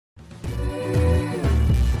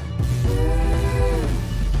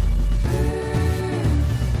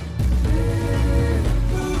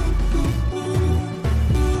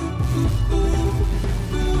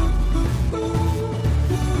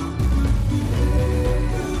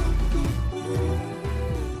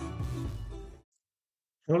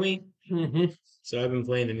me? So I've been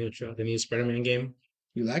playing the new Spider-Man game.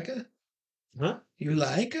 You like it? Huh? You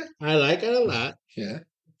like it? I like it a lot. Yeah.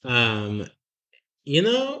 Um, you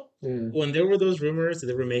know, Mm. when there were those rumors that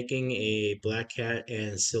they were making a Black Cat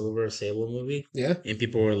and Silver Sable movie, Yeah. and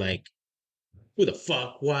people were like, "Who the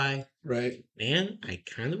fuck? Why?" Right. Man, I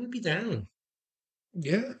kind of would be down.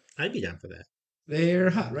 Yeah. I'd be down for that.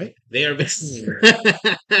 They're hot, right? They are best.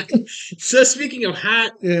 Yeah. So speaking of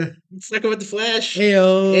hot, Yeah. let's talk about the Flash.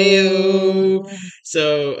 Ayo. Ayo.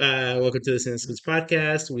 So, welcome to the Cine-Scoots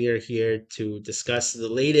podcast. We are here to discuss the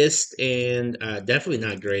latest and definitely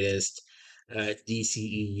not greatest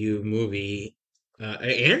DCEU movie,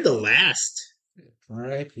 and the last,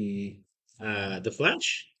 R.I.P. The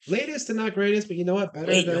Flash. Latest and not greatest, but you know what? Better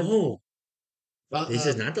Wait, than no, this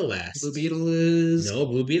is not the Blue last. Beetle is. No,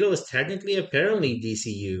 Blue Beetle is technically apparently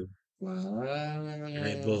DCU. And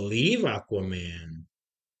I Wow. believe Aquaman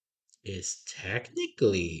is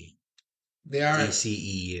technically They are.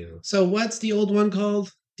 DCEU. So what's the old one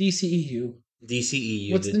called? DCEU.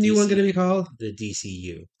 DCEU, What's the new one going to be called? the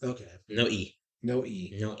DCU. Okay. No E. No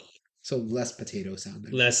E. No E. So less potato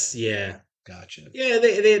sounding. Less, yeah. Gotcha. Yeah,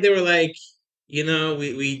 they were like,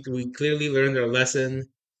 we clearly learned our lesson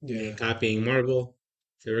Yeah. in copying Marvel.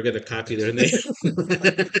 So we're gonna copy their name.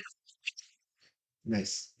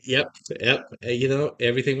 Nice. Yep, yep.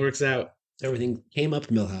 Everything works out. Everything came up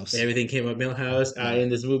Millhouse. Everything came up Millhouse. Yeah. In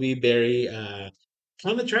this movie, Barry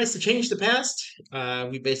kind of tries to change the past.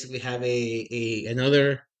 We basically have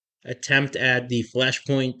another attempt at the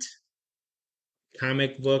Flashpoint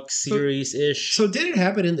comic book series ish. So did it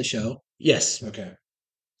happen in the show? Yes, Okay.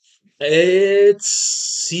 it's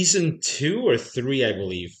season 2 or 3, I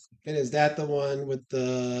believe. And is that the one with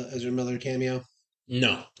the Ezra Miller cameo?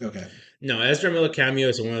 No, Okay. no. Ezra Miller cameo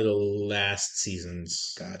is one of the last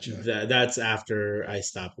seasons. Gotcha. That's after I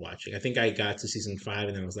stopped watching. I think I got to season 5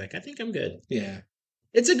 and I was like, I think I'm good. Yeah.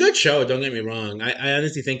 It's a good show, don't get me wrong. I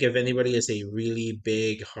honestly think if anybody is a really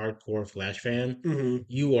big, hardcore Flash fan, Mm-hmm.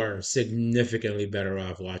 you are significantly better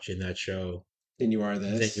off watching that show Than you are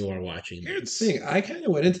than this. you are watching Here's this. the thing. I kind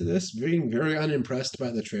of went into this being very unimpressed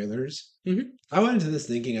by the trailers. Mhm. I went into this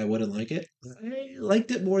thinking I wouldn't like it. I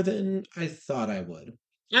liked it more than I thought I would.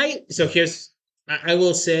 I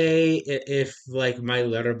will say if like my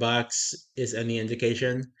letterbox is any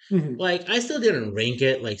indication, Mhm. like I still didn't rank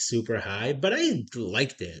it like super high, but I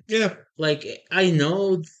liked it. Yeah. Like I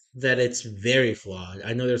know that it's very flawed.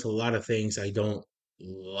 I know there's a lot of things I don't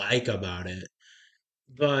like about it.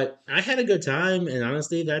 But I had a good time, and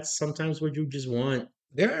honestly, that's sometimes what you just want.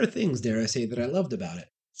 There are things, dare I say, that I loved about it.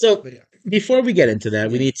 So But yeah. before we get into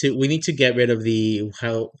that, we Yeah. need to get rid of the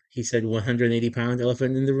how he said 180-pound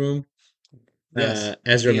elephant in the room. Yes.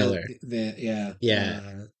 Ezra Miller. Yeah.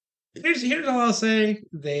 Yeah. Here's all I'll say.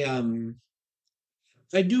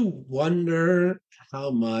 I do wonder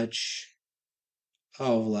how much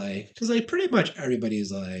of like, because like pretty much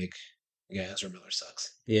everybody's like, yeah, Ezra Miller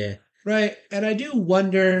sucks, Yeah. right? And I do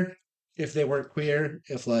wonder if they weren't queer,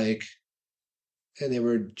 if like, and they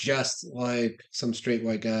were just like some straight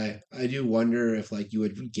white guy. I do wonder if like you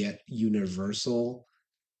would get universal,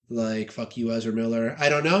 like fuck you, Ezra Miller. I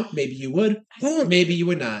don't know. Maybe you would. Well, Maybe you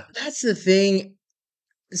would not. that's the thing.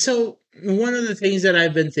 So one of the things that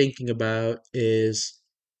I've been thinking about is,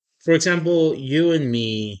 for example, you and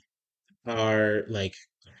me are like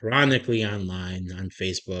chronically online on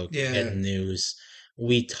Facebook Yeah. and news.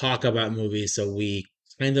 We talk about movies, so we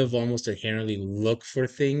kind of almost inherently look for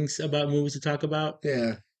things about movies to talk about.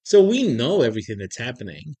 Yeah. So we know everything that's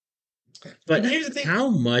happening. But And here's the thing. how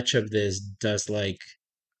much of this does like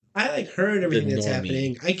I like heard everything that's normie.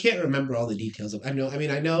 happening. I can't remember all the details of. I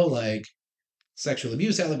know like sexual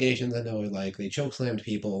abuse allegations. I know like they choke slammed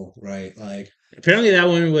people, right? Like apparently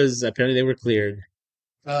they were cleared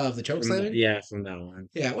of the choke slamming. from that one.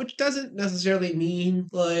 Yeah, which doesn't necessarily mean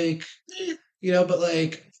like but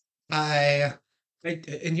like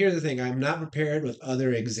and here's the thing, I'm not prepared with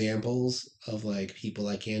other examples of like people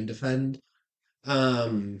I can defend.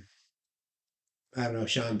 I don't know,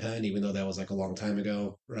 Sean Penn, even though that was like a long time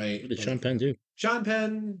ago, right? What did Like, Sean Penn do? Sean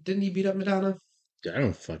Penn, didn't he beat up Madonna? I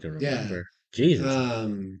don't fucking Yeah. remember. Jesus.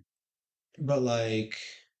 But like,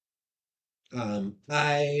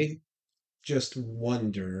 I just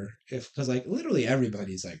wonder if, because like literally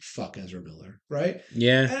everybody's like, fuck Ezra Miller, right?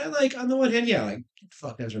 Yeah. And like, on the one hand, yeah, like,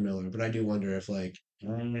 fuck Ezra Miller, but I do wonder if like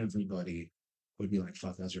everybody would be like,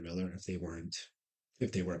 fuck Ezra Miller if they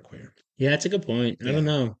weren't queer. Yeah, that's a good point. I Yeah. don't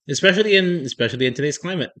know. Especially in today's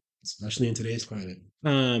climate. Especially in today's climate.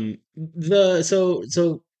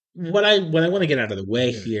 So what I want to get out of the way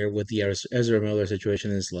Yeah. here with the Ezra Miller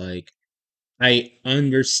situation is like I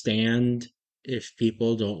understand if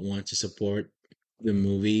people don't want to support the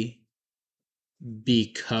movie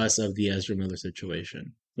because of the Ezra Miller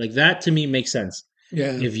situation. Like that to me makes sense.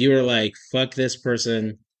 Yeah. If you're like, fuck this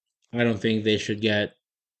person, I don't think they should get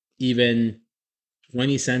even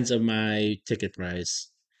 20 cents of my ticket price.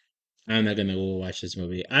 I'm not gonna go watch this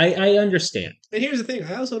movie. I understand. And here's the thing,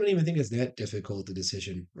 I also don't even think it's that difficult a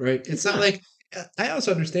decision, right? It's It's not not. like I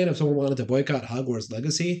also understand if someone wanted to boycott Hogwarts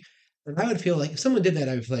Legacy, and I would feel like if someone did that,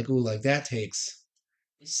 I would feel like, ooh, like that takes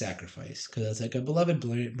sacrifice because it's like a beloved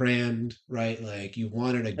brand, right? Like you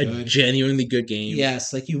wanted a A good, genuinely good game.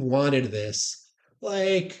 yes, like you wanted this.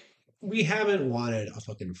 Like we haven't wanted a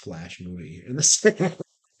fucking Flash movie in the same,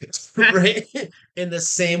 right? In the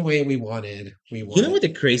same way we You know wanted, what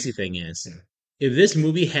the crazy thing is? yeah, If this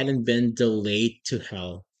movie hadn't been delayed to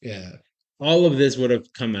hell, yeah. all of this would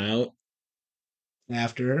have come out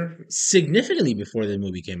After, significantly before the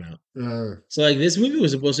movie came out. uh, So like this movie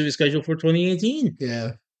was supposed to be scheduled for 2018.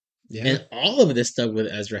 yeah, yeah, And all of this stuff with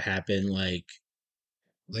Ezra happened like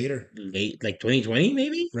later, late like 2020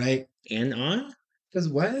 maybe right? and on. Because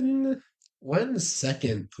when the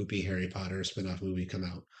second poopy Harry Potter spin-off movie come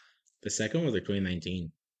out? The second was like 2019,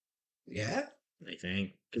 Yeah, I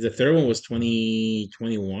think. Because the third one was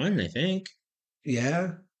 2021, I think.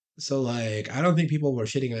 yeah. So like, I don't think people were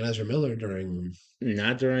shitting on Ezra Miller during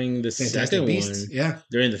Not during the Fantastic second Beasts. one. Yeah,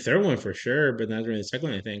 During the third one for sure, but not during the second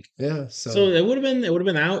one, I think. yeah. So So it would have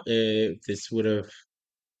been out if this would have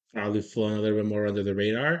probably flown a little bit more under the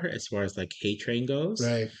radar as far as like hate train goes.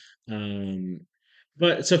 right. Um,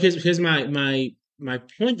 but so here's my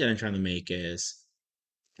point that I'm trying to make is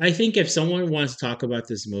I think if someone wants to talk about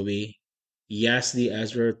this movie, yes, the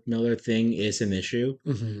Ezra Miller thing is an issue,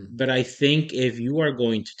 Hmm. but I think if you are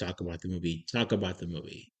going to talk about the movie, talk about the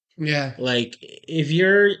movie. Yeah, Like if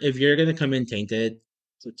you're gonna come in tainted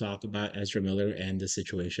to talk about Ezra Miller and the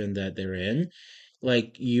situation that they're in,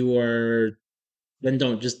 like you are then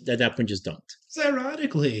don't just at that point just don't. so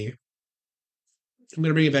ironically, I'm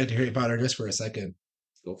gonna bring it back to Harry Potter just for a second.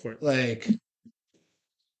 Go for it. Like,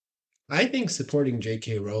 I think supporting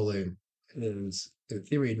J.K. Rowling is, in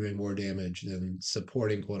theory, doing more damage than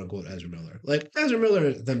supporting "quote unquote" Ezra Miller. Like Ezra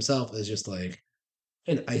Miller himself is just like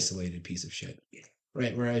an isolated piece of shit,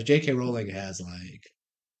 right? Whereas J.K. Rowling has like,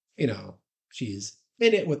 you know, she's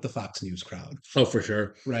in it with the Fox News crowd, Oh, for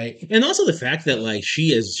sure. right? And also the fact that like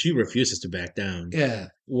she refuses to back down. Yeah,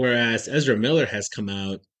 Whereas Ezra Miller has come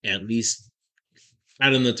out at least I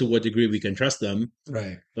don't know to what degree we can trust them,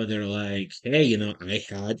 right. but they're like, hey, you know, I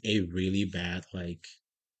had a really bad, like,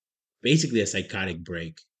 basically a psychotic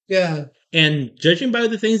break. Yeah, And judging by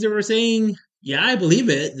the things they were saying, yeah, I believe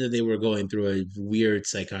it that they were going through a weird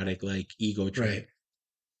psychotic, like, ego trip. right.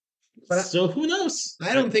 But So who knows?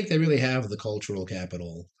 I don't think they really have the cultural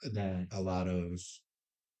capital Uh, that a lot of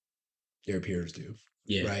their peers do,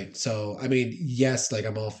 yeah. right? So, I mean, yes, like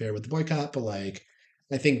I'm all fair with the boycott, but like,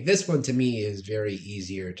 I think this one to me is very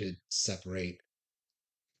easier to separate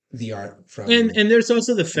the art from. And there's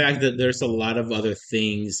also the fact that there's a lot of other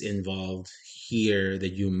things involved here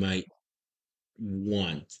that you might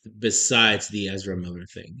want besides the Ezra Miller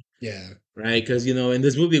thing, Yeah. right? Because you know, in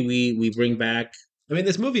this movie, we bring back I mean,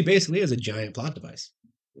 this movie basically is a giant plot device.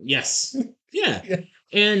 yes, yeah, Yeah.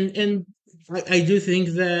 and I do think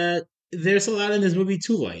that there's a lot in this movie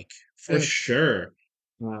to like for Yeah. sure.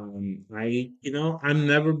 I you know I've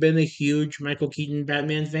never been a huge Michael Keaton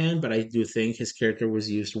Batman fan, but I do think his character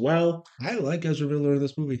was used well. I like Ezra Miller in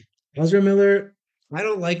this movie. Ezra Miller, I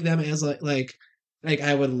don't like them as like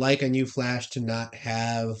I would like a new Flash to not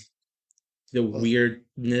have the well,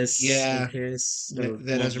 weirdness of yeah, his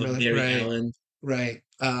that Ezra of Miller, Barry right. Allen. Right.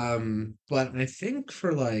 But I think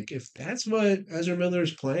for like if that's what Ezra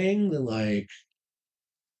Miller's playing, then like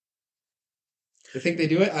I think they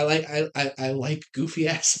do it. I like goofy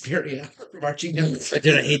ass Barry marching down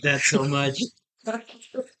Did I hate that so much?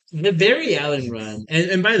 The Barry Allen run,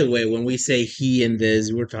 and by the way, when we say he in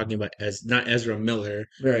this, we're talking about as not Ezra Miller,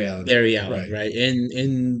 Barry Allen. Barry Allen, Right. right?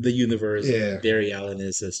 In the universe, Yeah. Barry Allen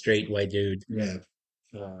is a straight white dude. Yeah.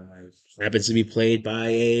 Uh, happens to be played by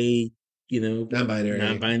a you know Non-binary. Right.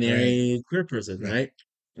 non-binary queer person, Right.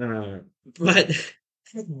 right? But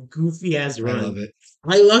goofy ass I love run. it.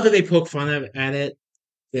 I love that they poke fun at it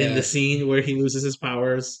in the Yeah. scene where he loses his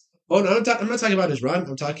powers. Oh no, I'm not talking about his run.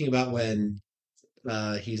 I'm talking about when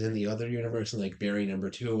he's in the other universe and like Barry number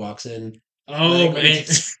two walks in. Oh Like when man,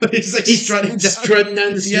 he's like he's strutting down. strutting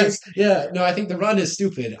down the street. Yes, yeah. No, I think the run is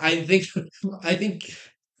stupid. I think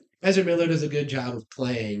Ezra Miller does a good job of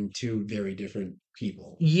playing two very different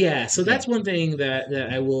people. Yeah, so Yeah, that's one thing that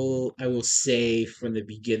I will say from the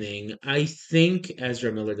beginning. I think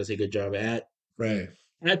Ezra Miller does a good job at. right.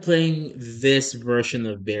 at playing this version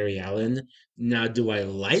of Barry Allen. Now, do I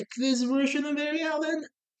like this version of Barry Allen?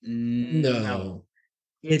 No. No.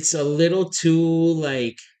 It's a little too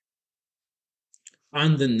like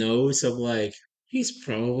on the nose of like he's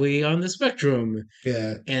probably on the spectrum.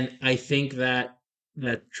 Yeah. And I think that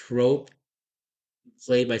that trope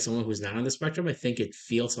played by someone who's not on the spectrum, I think it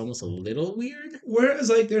feels almost a little weird. Whereas,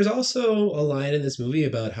 like, there's also a line in this movie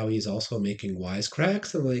about how he's also making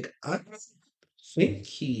wisecracks. And, like, I think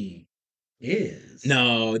he is.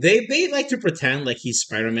 No, they like to pretend like he's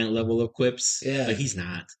Spider-Man level of quips, but Yeah. he's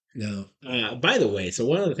not. No. By the way, so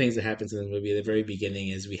one of the things that happens in the movie at the very beginning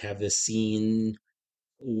is we have this scene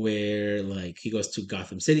where like he goes to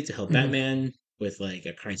Gotham City to help Hmm. Batman with like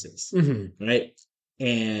a crisis, Hmm. right?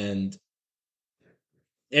 And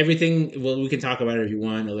everything, well, we can talk about it if you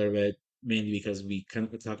want a little bit, mainly because we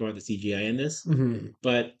kind of talk about the CGI in this. Hmm.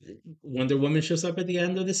 But Wonder Woman shows up at the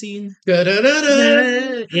end of the scene.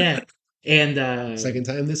 Da-da-da-da! Yeah. And Second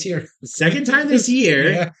time this year. second time this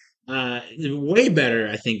year, Yeah. way better,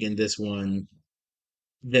 I think, in this one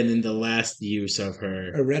than in the last use of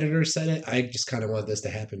her. A Redditor said it. I just kind of want this to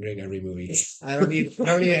happen during every movie. I don't need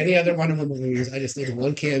any other Wonder Woman movies. I just need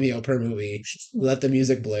one cameo per movie. Let the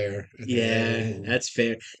music blare. Yeah, that's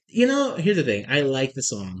fair. You know, here's the thing. I like the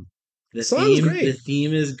song. Song's The great.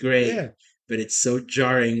 theme is great, Yeah. but it's so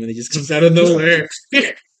jarring when it just comes out of nowhere.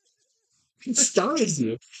 It stars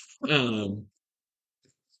you. Um,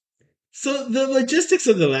 so the logistics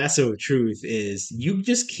of the lasso of truth is you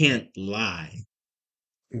just can't lie.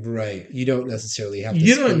 Right. You don't necessarily have to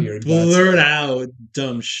You spill don't your guts. blurt out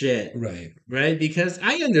dumb shit, Right. right? Because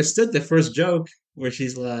I understood the first joke where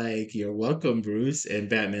she's like, "You're welcome, Bruce," and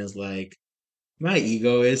Batman's like, "My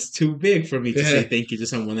ego is too big for me to say Yeah. thank you to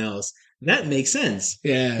someone else." That makes sense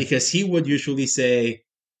Yeah. because he would usually say,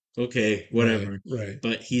 "Okay, Right. whatever," Right.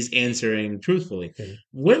 but he's answering truthfully. Yeah.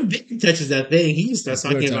 When Big touches that thing, he starts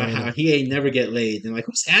Blurts talking out about all how the. he ain't never get laid, and like,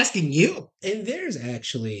 who's asking you? And there's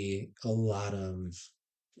actually a lot of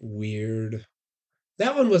weird.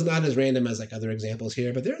 That one was not as random as like other examples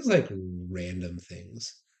here, but there's like random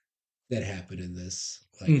things that happen in this,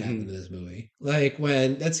 like happen Hmm. in this movie. Like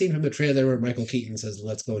when that scene from the trailer where Michael Keaton says,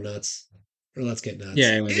 "Let's go nuts," or "Let's get Yeah, nuts,"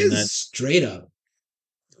 I want to get is nuts. straight up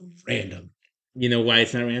random. You know why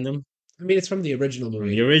it's not random? I mean, it's from the original From the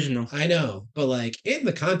movie. original. I know, but like in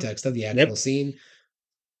the context of the actual Yep. scene,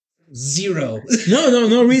 zero.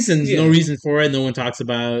 No reason, no Yeah, reason for it. No one talks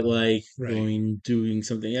about like right. going doing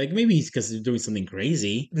something like maybe it's because they're doing something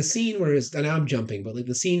crazy The scene where his, and I'm jumping, but like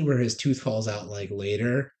the scene where his tooth falls out like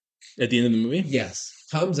later, at the end of the movie. yes,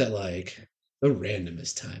 comes at like the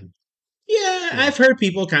randomest time. Yeah, Yeah. I've heard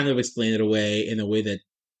people kind of explain it away in a way that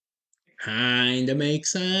kind of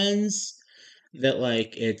makes sense. That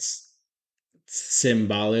like it's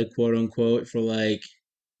symbolic, quote unquote, for like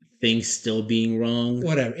things still being wrong.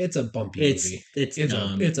 Whatever. It's a bumpy movie. It's It's dumb. a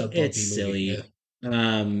bumpy It's movie. Yeah.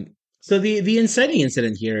 silly. So the inciting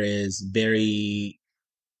incident here is Barry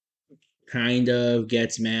kind of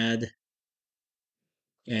gets mad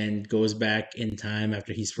and goes back in time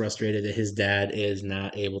after he's frustrated that his dad is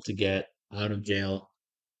not able to get out of jail,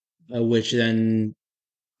 which then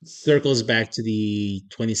circles back to the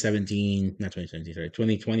 2017, not 2017, sorry,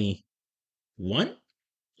 2021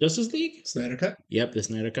 Justice League. Snyder Cut. Yep, the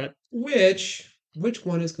Snyder Cut. Which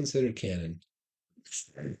one is considered canon?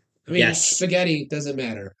 I mean, Yes. spaghetti doesn't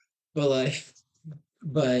matter, but like,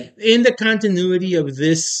 but In the continuity of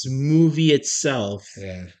this movie itself,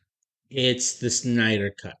 yeah, it's the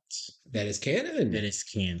Snyder Cut that is that canon. is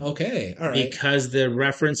canon. Okay, all right, Because the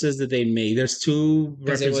references that they made, there's two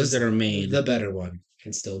because it references that was are made. the better one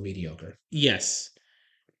and still mediocre. Yes.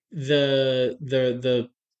 The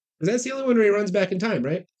 'Cause that's the only one where he runs back in time,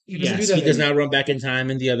 right? He doesn't do yes, he that does in. not run back in time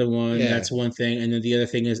in the other one. Yeah. That's one thing. And then the other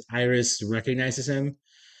thing is Iris recognizes him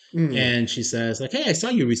Mm, and she says, like, "Hey, I saw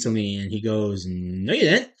you recently." And he goes, "No, you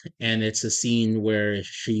didn't." And it's a scene where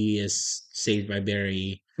she is saved by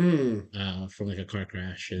Barry mm, from like a car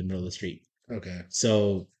crash in the middle of the street. okay.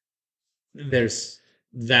 So there's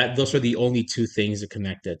that. Those are the only two things that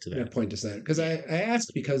connect it to I'm gonna that. point to Snyder because I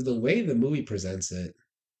asked because the way the movie presents it,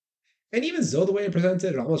 and even though the way it presents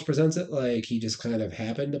it, it almost presents it like he just kind of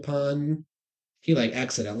happened upon. He like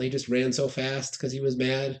accidentally just ran so fast because he was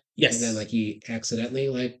mad, and then Yes. like he accidentally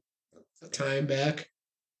like time back,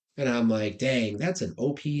 and I'm like, dang, that's an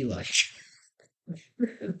OP like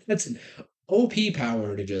that's an OP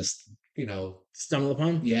power to just Stumble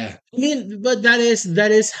upon. yeah, I mean, but that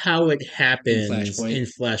is how it in happens Flashpoint, in yeah,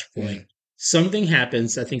 Flashpoint. Something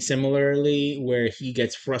happens, I think, similarly, where he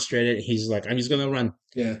gets frustrated. He's like, "I'm just gonna run,"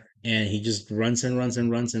 yeah, and he just runs and runs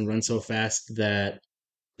and runs and runs so fast that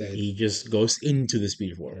That He just goes into the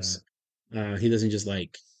Speed yeah. Force. He doesn't just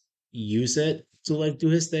like use it to like do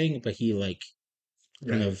his thing, but he like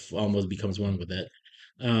kind Right. of almost becomes one with it.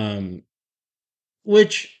 Um,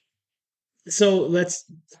 which so let's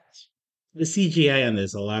the CGI on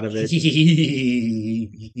this, a lot of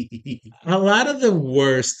the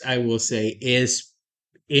worst I will say is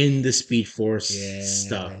in the Speed Force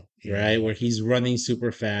stuff, Yeah, right? yeah. Where he's running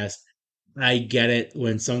super fast. I get it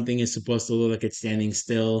when something is supposed to look like it's standing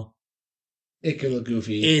still, It could look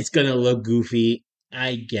goofy. it's gonna look goofy.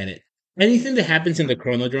 I get it. Anything that happens in the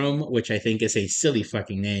Chronodrome, which I think is a silly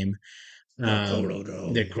fucking name, The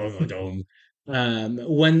the Chronodrome. Chronodome.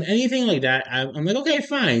 When anything like that, I'm like, okay,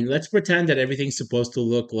 fine. Let's pretend that everything's supposed to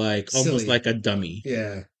look like almost Silly. like a dummy,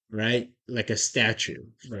 Yeah. right? Like a statue.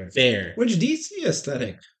 Right. Fair. Which DC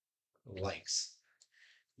aesthetic likes.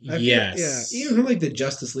 I feel yeah, even Yes. from like the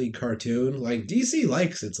Justice League cartoon, like DC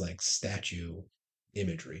likes its like statue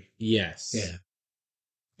imagery. Yes. Yeah.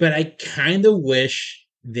 But I kind of wish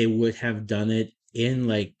they would have done it in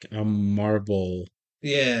like a marble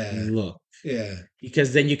Yeah. look. Yeah.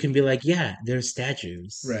 Because then you can be like, yeah, they're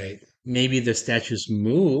statues. Right. Maybe the statues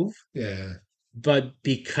move, Yeah. but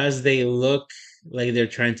because they look like they're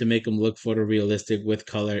trying to make them look photorealistic with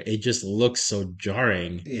color, it just looks so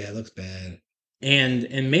jarring. Yeah, it looks bad. And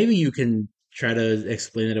maybe you can try to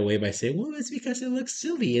explain it away by saying, well, it's because it looks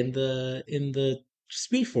silly in the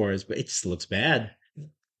Speed Force, but it just looks bad.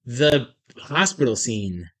 The hospital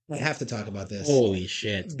scene, I have to talk about this holy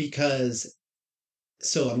shit. because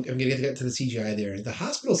I'm gonna get to the CGI there. The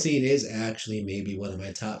hospital scene is actually maybe one of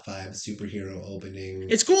my top five superhero opening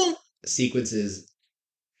It's cool. sequences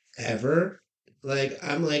ever. Like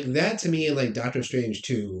I'm like that to me and like Doctor Strange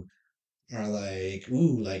 2 are like,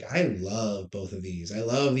 ooh, like I love both of these. I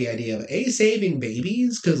love the idea of A saving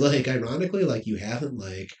babies, because like ironically, like you haven't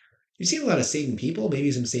like you've seen a lot of saving people, maybe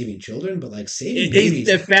some saving children, but like saving It's babies,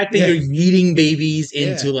 the fact that yeah, you're eating babies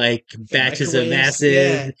into yeah. like In batches of microwaves, yeah,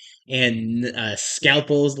 acid and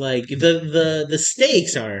scalpels, like the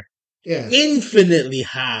stakes are yeah. infinitely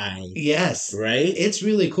high, Yes. right? It's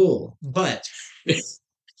really cool. But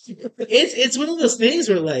It's one of those things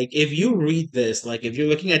where like if you read this, like if you're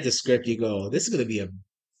looking at the script, you go, "This is gonna be a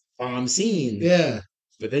bomb scene," yeah.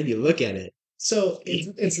 but then you look at it, So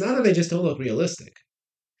it's not that they just don't look realistic.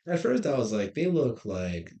 At first I was like, they look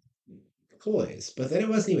like toys, but then it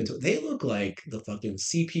wasn't even they look like the fucking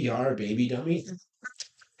CPR baby dummy.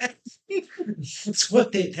 That's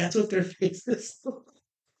what their faces look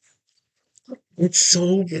like. it's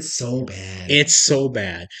so It's so bad. it's so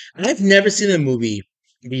bad. I've never seen a movie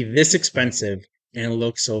be this expensive and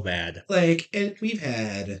look so bad. Like, and we've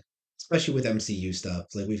had, especially with MCU stuff,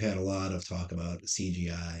 like we've had a lot of talk about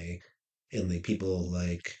CGI and like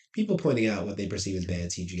people pointing out what they perceive as bad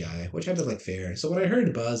CGI, which I feel like fair. So when I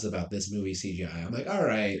heard buzz about this movie CGI, I'm like, all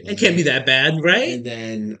right, It can't be like, that bad, right? and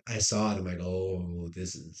then I saw it, I'm like, oh,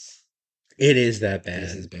 It is that this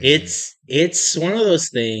bad. is bad. It's one of those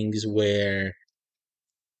things where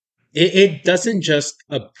it doesn't just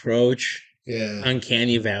approach Yeah.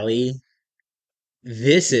 Uncanny Valley.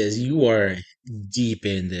 This is you are deep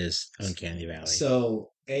in this Uncanny Valley.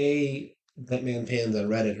 So Batman fans on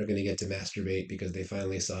Reddit are gonna get to masturbate because they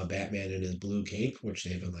finally saw Batman in his blue cape, which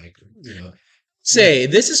they've been like, but Say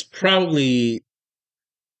this is probably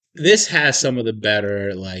this has some of the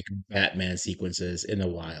better like Batman sequences in a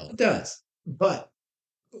while. it does. But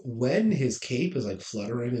when his cape is like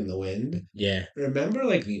fluttering in the wind, Yeah. remember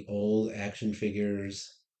like the old action figures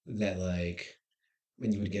that like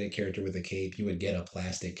when you would get a character with a cape, you would get a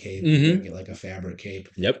plastic cape. You Mm-hmm. wouldn't get like a fabric cape.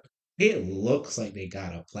 Yep. It looks like they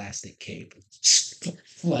got a plastic cape.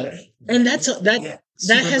 Flutter. And Yeah.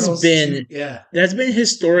 that has Supergirl's been suit. Yeah. that's been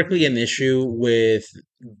historically an issue with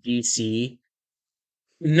DC.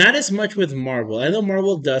 Not as much with Marvel. I know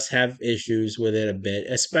Marvel does have issues with it a bit,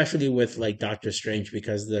 especially with like Doctor Strange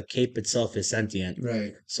because the cape itself is sentient.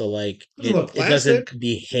 Right. So like Doesn't look it doesn't plastic.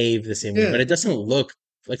 behave the same way, but Yeah. it doesn't look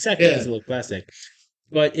exactly it Yeah. doesn't look plastic.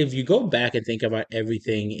 But if you go back and think about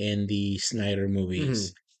everything in the Snyder Hmm.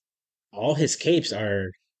 movies, all his capes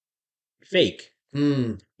are fake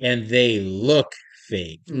Mm. and they look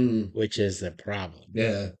fake, Mm. which is the problem.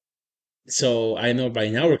 Yeah. So I know by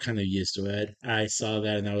now we're kind of used to it. I saw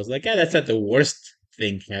that and I was like, yeah, that's not the worst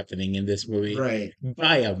thing happening in this movie Right.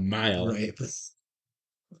 by a mile. Right. But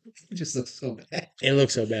it just looks so bad. It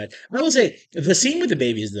looks so bad. I will say the scene with the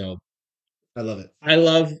babies though, I love it. I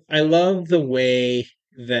love the way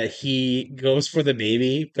that he goes for the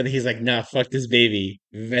baby, but he's like, nah, fuck this baby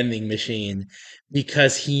vending machine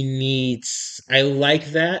because he needs I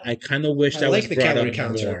like that. I kind of wish I that like was the brought up calorie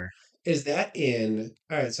counter. more. Is that in?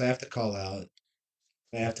 All right, so I have to call out.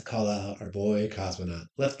 I have to call out our boy Cosmonaut.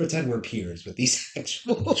 Let's pretend we're peers with these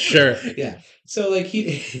actual. Sure. Yeah. So like he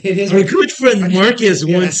it is Our what good friend Marcus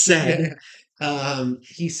yeah, once said, yeah.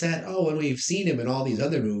 He said, "Oh, when we've seen him in all these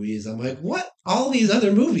other movies," I'm like, "What? All these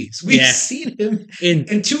other movies? We've yeah, seen him in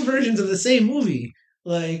in two versions of the same movie.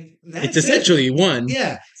 Like it's that's it." essentially one.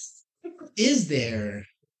 Yeah. Is there?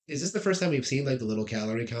 Is this the first time we've seen like the little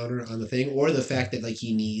calorie counter on the thing, or the fact that like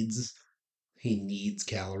he needs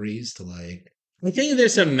calories to like I think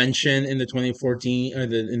there's some mention in the 2014 or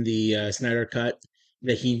in the Snyder cut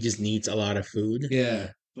that he just needs a lot of food, yeah.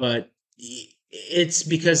 but it's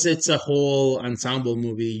because it's a whole ensemble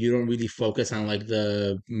movie. You don't really focus on like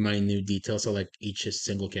the minute details of like each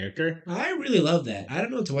single character. I really love that. I don't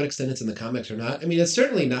know to what extent it's in the comics or not. I mean, it's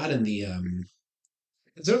certainly not in the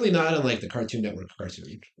it's certainly not in like the Cartoon Network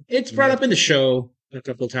cartoon, It's brought right? up in the show a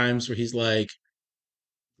couple of times where he's like,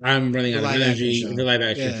 I'm running The out of live action energy in the show. live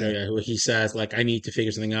action show, Yeah, yeah, where he says like I need to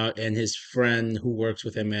figure something out, and his friend who works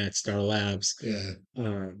with him at Star Labs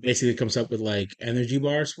yeah. basically comes up with like energy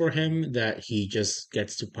bars for him that he just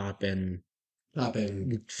gets to pop and Hop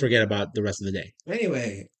in. forget about the rest of the day.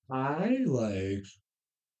 Anyway, I like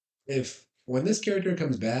if when this character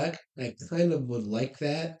comes back, I kind of would like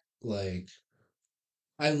that. Like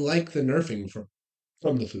I like the nerfing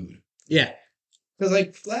from the food. Yeah, Because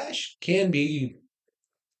like Flash can be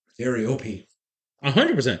very OP,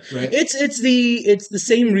 100%. right? It's the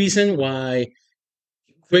same reason why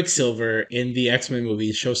Quicksilver in the X-Men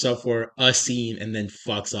movies shows up for a scene and then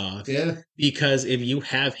fucks off. Yeah, Because if you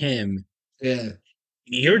have him, yeah,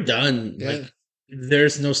 you're done. Like yeah,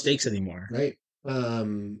 there's no stakes anymore. right.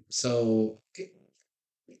 So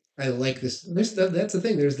I like this. That's the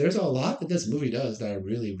thing. There's a lot that this movie does that I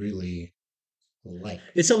really, really like.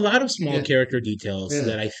 It's a lot of small Yeah, character details yeah,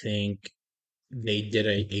 that I think they did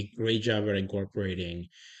a great job at incorporating.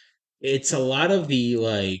 It's a lot of the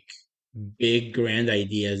like big grand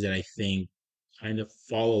ideas that I think kind of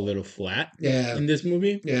fall a little flat yeah, in this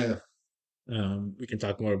movie. yeah. We can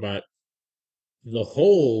talk more about the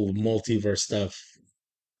whole multiverse stuff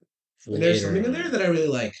And there's later something in there on. that I really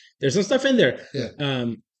like. There's some stuff in there. Yeah.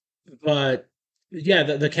 Um, but yeah,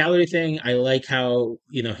 the calorie thing, I like how,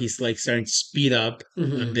 he's like starting to speed up a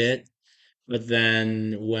Hmm. bit, but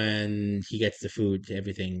then when he gets the food,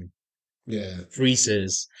 everything Yeah.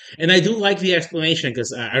 freezes. And I do like the explanation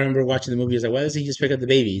because I remember watching the movie. I was like, why doesn't he just pick up the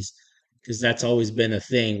babies? Because that's always been a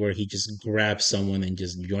thing where he just grabs someone and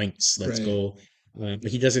just yoinks, let's Right. go.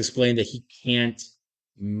 But he does explain that he can't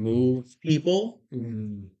move people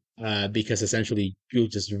Mm. because essentially you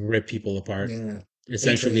just rip people apart. Yeah. A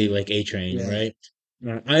Essentially, train. like A Train, Yeah. right?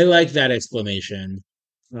 I like that explanation.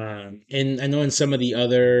 And I know in some of the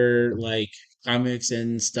other like comics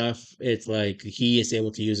and stuff, it's like he is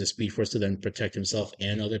able to use the Speed Force to then protect himself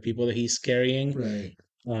and other people that he's carrying. Right.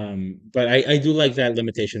 But I do like that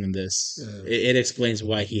limitation in this. Yeah. It explains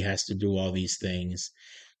why he has to do all these things,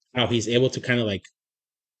 how he's able to kind of like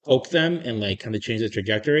poke them and like kind of change the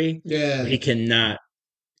trajectory. But Yeah. he cannot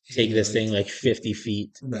take He this like thing like 50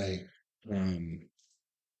 feet. right. Um,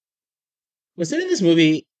 was it in this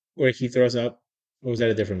movie where he throws up, or was that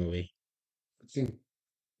a different movie? I think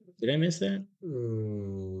Did I miss that? I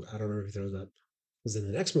don't remember if he throws up. Because in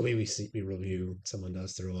the next movie we review, someone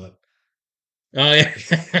does throw up. Oh yeah.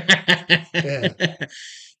 Yeah.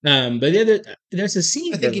 But there's a I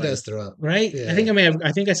scene where think he like, does throw up. right? I think Yeah. I may have.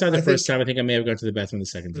 I think I saw the I first think time. I think I may have gone to the bathroom the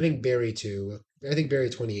second I time. think Barry too. I think Barry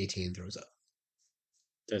 2018 throws up.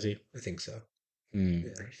 Does he? I think so. Hmm,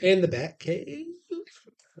 Yeah. And the Batcave.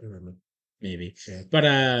 I don't remember. maybe. Yeah. But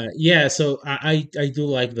yeah. So I do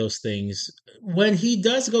like those things when he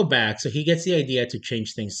does go back. So he gets the idea to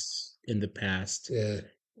change things in the past. Yeah.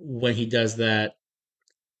 When he does that,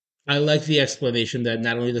 I like the explanation that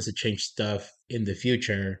not only does it change stuff in the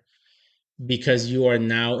future, because you are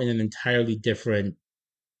now in an entirely different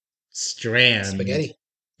strand Spaghetti.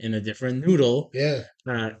 in a different noodle. Yeah.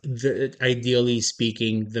 Ideally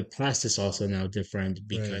speaking, the past is also now different Right.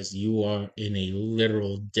 because you are in a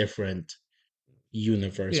literal different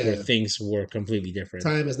universe where Yeah. things were completely different.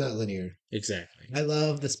 Time is not linear. Exactly. I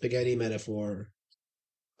love the spaghetti metaphor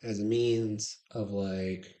as a means of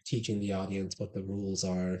like teaching the audience what the rules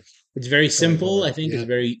are It's very going simple. I forward. think it's Yep.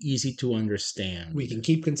 very easy to understand. We can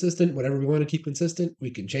keep consistent whatever we want to keep consistent. We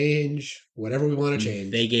can change whatever we want to They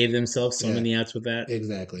change. gave themselves so Yeah, many outs with that.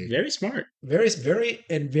 exactly. Very smart.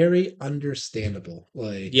 Very understandable.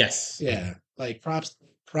 Like, Yes. yeah, like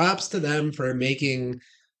props to them for making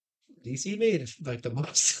DC made like the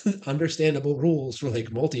most understandable rules for like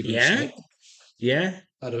multiverse Yeah. shit Yeah.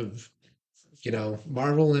 out of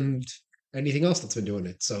Marvel and anything else that's been doing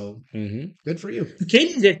it. So Hmm. good for you.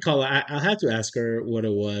 Katie did call. I'll have to ask her what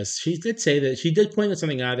it was. She did say that she did point at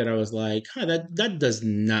something out that I was like, huh, that does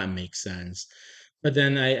not make sense. But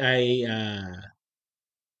then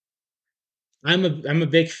I'm a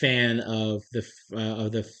big fan of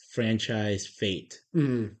the franchise Fate,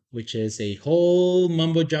 Mm, which is a whole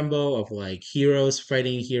mumbo jumbo of like heroes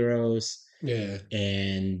fighting heroes yeah.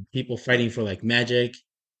 and people fighting for like magic.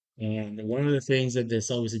 And one of the things that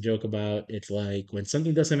there's always a joke about, it's like when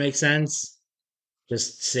something doesn't make sense,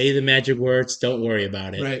 just say the magic words, don't worry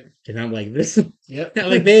about it. Right. And I'm like, this, Yep. I'm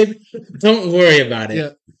like, babe, don't worry about it.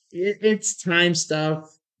 Yep. It's time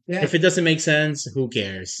stuff. Yeah. If it doesn't make sense, who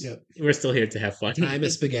cares? Yep. We're still here to have fun. Time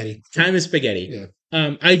is spaghetti. Time is spaghetti.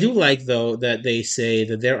 Yeah. I do like though that they say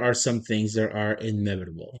that there are some things that are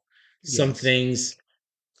inevitable. Some Yes. things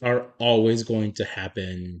are always going to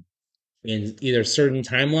happen in either certain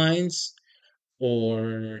timelines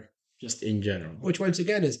or just in general. Which once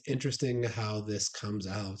again is interesting how this comes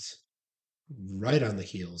out right on the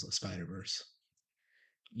heels of Spider Verse,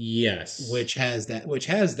 Yes. which has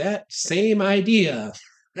that same idea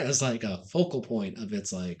as like a focal point of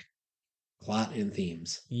its like plot and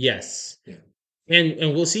themes. Yes. Yeah.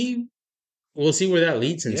 And we'll see where that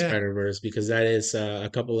leads in Yeah. Spider-Verse because that is a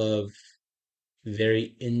couple of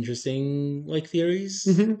very interesting like theories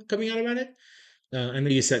Hmm. coming out about it. I know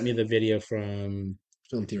you sent me the video from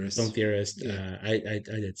Film Film theorists. Theorist. Yeah. I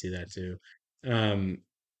did see that too. Um,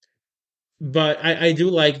 but I do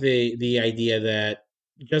like the idea that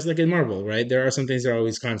just like in Marvel, right? There are some things that are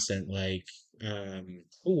always constant. Like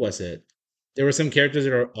who was it? There were some characters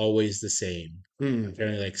that are always the same. Mm.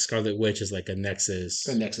 Apparently, like Scarlet Witch is like a A nexus.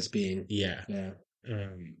 nexus being. Yeah. Yeah.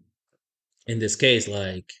 Um, in this case,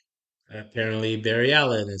 like apparently Barry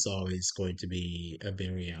Allen is always going to be a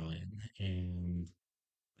Barry Allen, and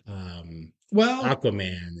um, Well,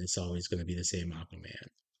 Aquaman is always going to be the same Aquaman.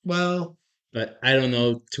 well, But I don't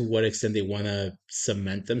know to what extent they want to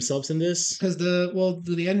cement themselves in this. because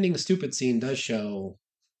the ending stupid scene does show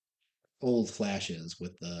old flashes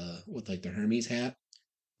with like the Hermes hat.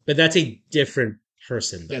 But that's a different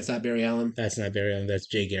person, That's though. not Barry Allen. That's not Barry Allen. That's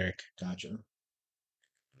Jay Garrick. Gotcha.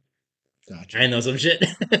 I Gotcha. know some shit.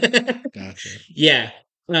 Gotcha. Yeah.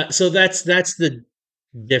 So that's the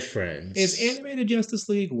Is difference. animated Justice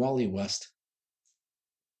League Wally West?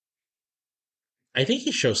 I think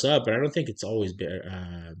he shows up, but I don't think it's always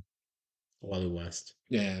Wally West.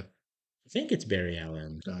 Yeah. I think it's Barry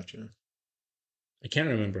Allen. Gotcha. I can't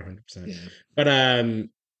remember 100%. Yeah. But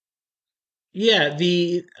yeah,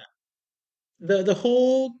 the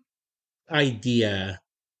whole idea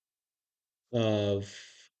of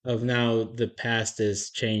now the past is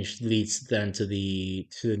changed leads then to the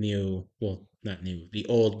new, well, not new, the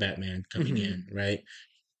old Batman coming Hmm. in, right?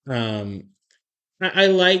 Um I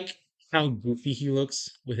like how goofy he looks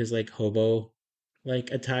with his like hobo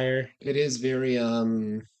like attire. It is very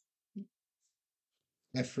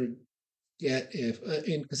I forget if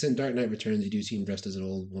in because in Dark Knight Returns you do see him dressed as an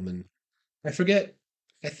old woman. I forget.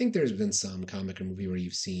 I think there's been some comic or movie where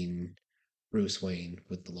you've seen Bruce Wayne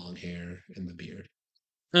with the long hair and the beard.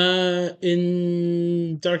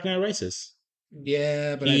 In Dark Knight Rises.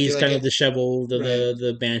 Yeah, but I He's feel like kind of it disheveled, right.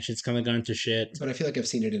 the Banshee's kind of gone to shit. But I feel like I've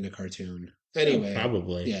seen it in a cartoon. Oh, Anyway,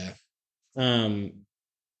 probably. yeah. Um,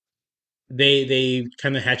 they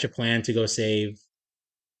kind of hatch a plan to go save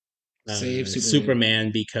Save Superman.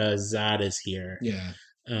 Superman because Zod is here. Yeah.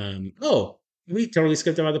 Oh, we totally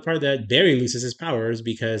skipped about the part that Barry loses his powers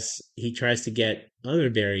because he tries to get other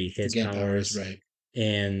Barry To his get powers, powers, right.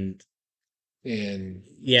 and And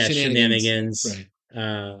yeah, shenanigans. shenanigans.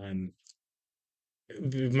 Right. Um,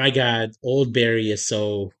 my God, old Barry is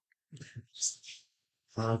so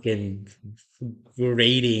fucking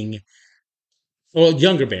grating. Well,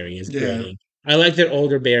 younger Barry is Yeah. grating. I like that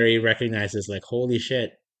older Barry recognizes, like, holy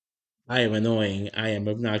shit, I am annoying. I am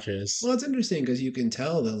Well, obnoxious. it's interesting because you can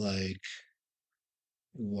tell that like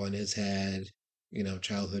one has had,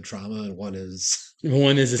 childhood trauma and one is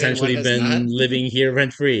One has and one essentially has not. been living here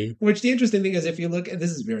rent free. Which the interesting thing is if you look at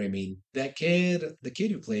this is very mean. The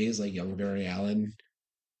kid who plays like young Barry Allen,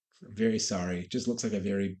 very sorry, just looks like a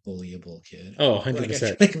very bullyable kid. Oh, Like I feel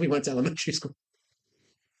 100%. like if we went to elementary school.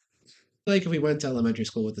 Like if we went to elementary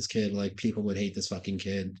school with this kid, like people would hate this fucking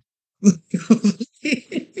kid.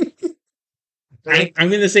 Like I'm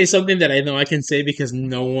going to say something that I know I can say because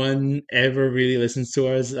no one ever really listens to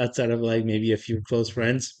us outside of like maybe a few close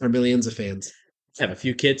friends. are millions of fans. I have a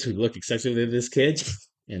few kids who look exactly like this kid,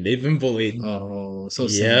 and they've been bullied. Oh, so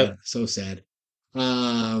sad, Yep. so sad.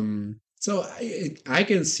 So I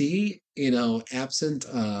can see, absent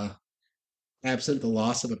absent the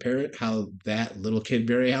loss of a parent, how that little kid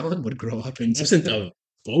Barry Allen would grow up into. Absent of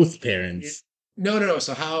both Yeah. parents. No, no, no.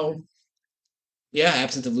 So how? Yeah,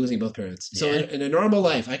 absent of losing both parents. So Yeah. in a normal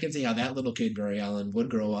life, I can see how that little kid Barry Allen would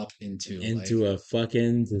grow up into like Into a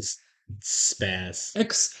fucking just spaz.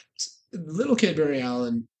 ex little kid Barry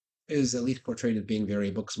Allen is at least portrayed as being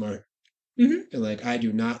very book smart. Hmm. And like I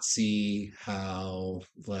do not see how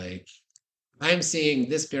like I'm seeing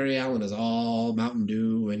this Barry Allen is all Mountain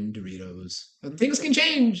Dew and Doritos. And things can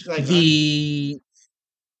change. Like The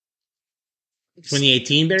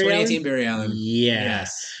 2018 Barry Allen? 2018 Barry Allen. Yeah.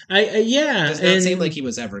 Yes. Yeah, Does not seem like and he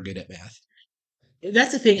was ever good at math.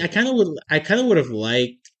 that's the thing. I kind of would have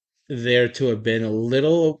liked there to have been a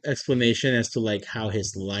little explanation as to like how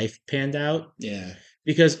his life panned out Yeah.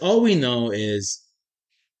 because all we know is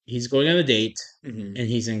he's going on a date Hmm. and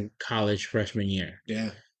he's in college freshman year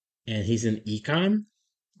Yeah. and he's in econ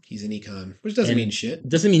He's an econ, which doesn't mean and shit.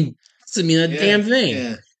 doesn't mean a Yeah. damn thing.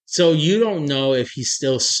 Yeah. So you don't know if he's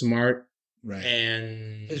still smart Right.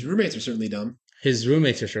 and His roommates are certainly dumb. his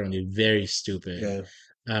roommates are certainly very stupid.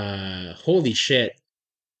 Yeah. Holy shit.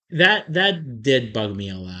 That did bug me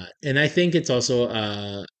a lot. And I think it's also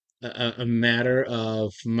a matter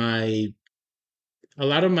of my a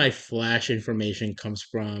lot of my flash information comes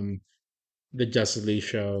from the Justice League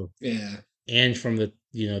show Yeah. and from the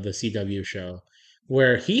the CW show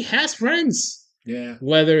where he has friends, Yeah.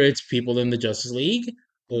 whether it's people in the Justice League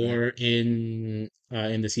Right. or in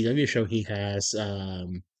the CW show he has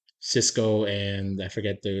Cisco and I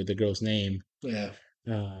forget the girl's name. Yeah.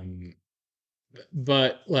 Um,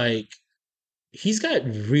 but like he's got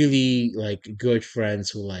really like good friends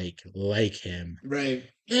who like him. Right.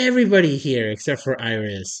 Everybody here except for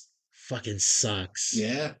Iris fucking sucks.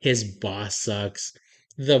 Yeah. His boss sucks.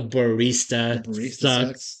 The The barista barista sucks.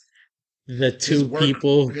 sucks. The His two work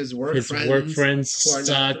people, his work his work friends friends who are not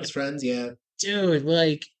suck. his friends, yeah. Dude,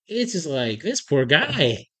 like it's just like this poor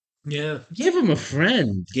guy. Yeah. Give him a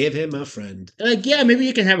friend. Give him a friend. Like, yeah, maybe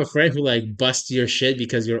you can have a friend who like busts your shit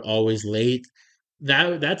because you're always late.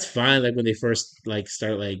 That's fine. Like when they first like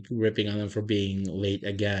start like ripping on them for being late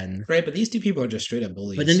again. Right, but these two people are just straight up But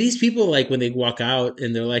then bullies. these people like when they walk out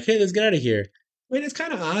and they're like, "Hey, let's get out of here." I mean, it's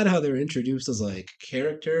kind of odd how they're introduced as like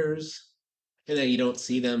characters, and then you don't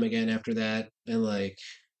see them again after that, and like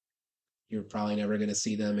you're probably never gonna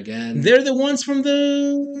see them again. They're the ones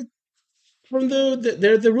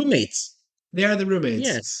they're the roommates. They are the roommates,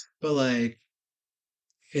 Yes. but like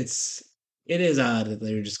it's it is odd that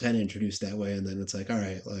they're just kind of introduced that way, and then it's like, all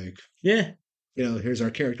right, like Yeah. here's our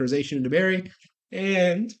characterization into Barry,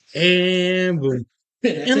 and And boom.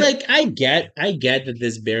 that's And it. like I get that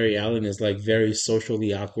this Barry Allen is like very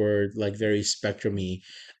socially awkward, like very spectrumy.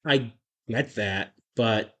 I get that,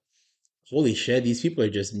 but holy shit, these people are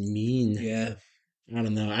just mean. Yeah, I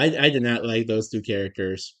don't know. I did not like those two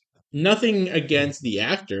characters. Nothing against the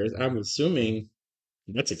actors. I'm assuming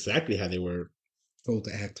that's exactly how they were told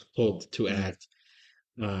to act. told to Yeah. act.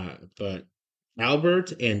 But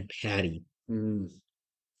Albert and Patty, Mm,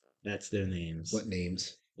 that's their names. what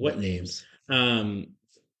names? What What names? names?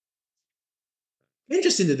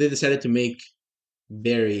 Interesting that they decided to make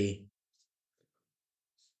Barry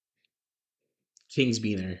King's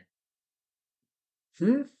Beaner.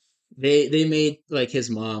 Hmm? They made like his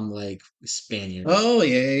mom like Spaniard, Oh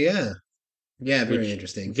yeah, yeah, yeah. Yeah, very which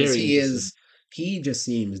interesting because very interesting. he just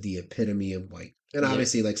seems the epitome of white, and Yep.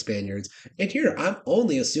 obviously like Spaniards. And here I'm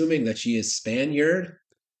only assuming that she is Spaniard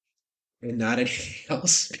and not anything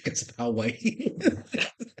else because of how white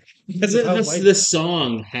because of how white. The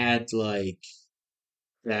song had like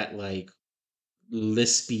that like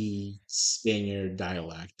lispy Spaniard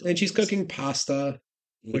dialect And she's almost, cooking pasta,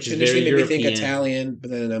 which which is initially very made me think European Italian,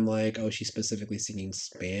 but then I'm like, oh, she's specifically singing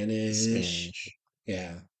Spanish. Spanish.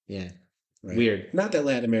 Yeah, Yeah, right. weird. Not that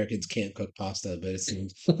Latin Americans can't cook pasta, but it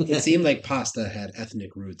seemed like pasta had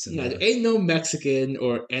ethnic roots in Yeah, there the ain't no Mexican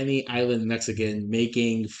or any island Mexican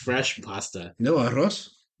making fresh pasta. no arroz.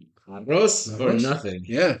 Arroz or Arroz? nothing.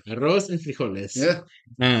 Yeah, Arroz and frijoles. yeah.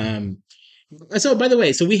 Um, so by the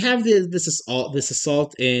way, so we have this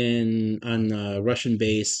assault in on Russian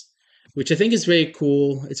base, which I think is very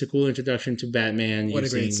cool. It's a cool introduction to Batman What a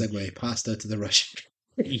great using segue. Pasta to the Russian.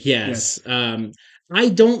 yes. Yes. I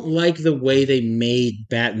don't like the way they made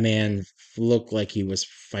Batman look like he was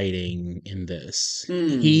fighting in this.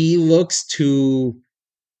 Hmm. He looks too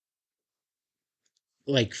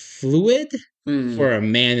like fluid Hmm. for a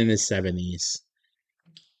man in his 70s.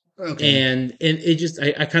 Okay. And it just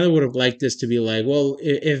I kind of would have liked this to be like, well,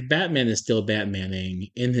 if Batman is still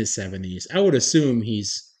Batmaning in his 70s, I would assume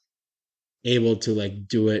he's able to like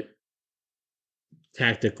do it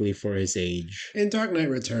tactically for his age. In Dark Knight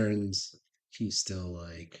Returns, he's still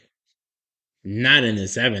like Not in the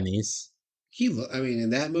 70s. I mean, in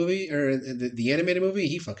that movie or in the animated movie,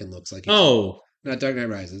 he fucking looks like he's Oh, not Dark Knight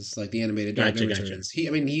Rises, like the animated Dark Knight gotcha, gotcha. Returns. I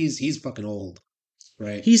mean, he's fucking old,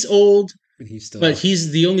 right? He's old, And he's but still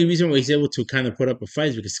he's the only reason why he's able to kind of put up a fight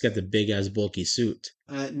is because he's got the big ass bulky suit.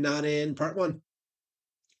 not in part one.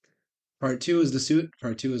 Part two is the suit.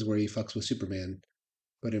 Part two is where he fucks with Superman.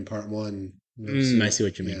 But in part one, no I suit. see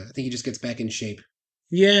what you Yeah, mean. I think he just gets back in shape.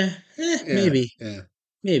 Yeah, Yeah, maybe, yeah,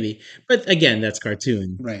 maybe. But again, that's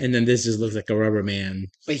cartoon, right. and then this just looks like a rubber man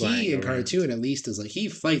But he flying in around. cartoon at least is like he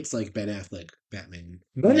fights like Ben Affleck Batman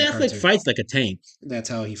Ben in Affleck cartoon. fights like a tank. That's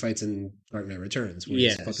how he fights in Dark Knight Returns, where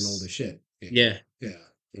he's fucking old Yes. as shit. Yeah, Yeah.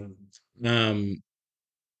 yeah. Um,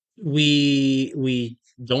 we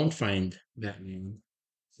don't find Batman.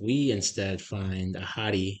 We instead find a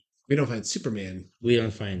hottie. We don't find Superman. We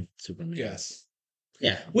don't find Superman. Yes,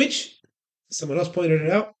 Yeah. which someone else pointed it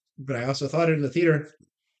out, but I also thought it in the theater.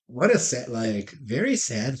 What a sad, like very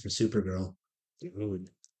sad for Supergirl. Dude.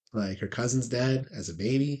 Like her cousin's dead as a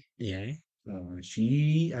baby. Yeah.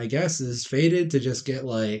 She, I guess, is fated to just get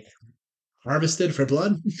like harvested for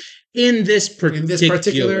blood In this in this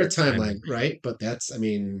particular particular timeline, timeline. right? But that's, I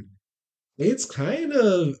mean, it's kind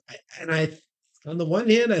of, and I, on the one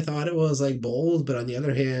hand, I thought it was like bold, but on the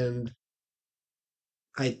other hand,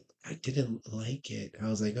 I didn't like it. I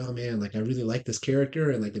was like, oh man, like I really like this character,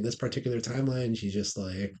 and like in this particular timeline, she's just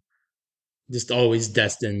like Just always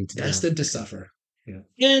destined to die. destined to suffer. Yeah.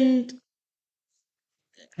 And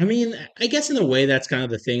I mean, I guess in a way that's kind of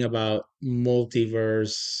the thing about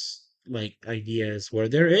multiverse like ideas where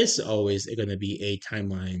there is always going to be a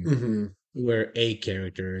timeline Hmm. where a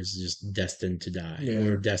character is just destined to die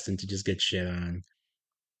or Yeah. destined to just get shit on.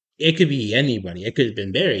 It could be anybody. It could have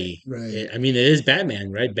been Barry. Right. I mean, it is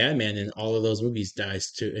Batman, right? Batman in all of those movies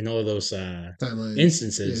dies too. In all of those Timelines. Yeah.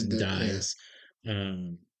 instances Yeah. dies.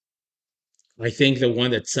 Um, I think the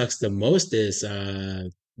one that sucks the most is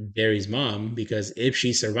Barry's mom because if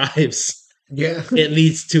she survives, Yeah. it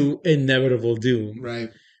leads to inevitable doom, Right.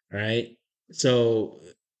 right? So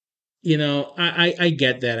I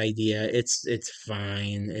get that idea. It's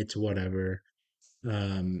fine. It's whatever.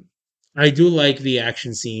 Um, I do like the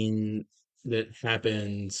action scene that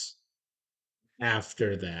happens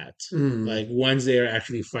after that. Mm. Like once they're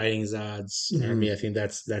actually fighting Zod's army, Hmm. I think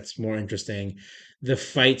that's more interesting. The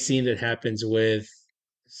fight scene that happens with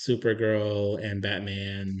Supergirl and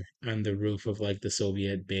Batman on the roof of like the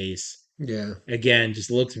Soviet base Yeah. again just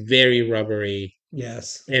looks very rubbery.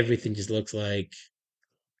 Yes. Everything just looks like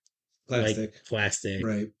Plastic. plastic,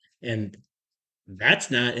 Right. and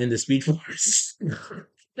that's not in the Speed Force.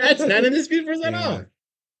 That's not in the Speed Force at Yeah.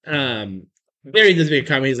 all. Um, Barry does make a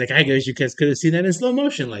comment. He's like, I guess you guys could have seen that in slow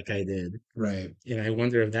motion like I did. Right. And I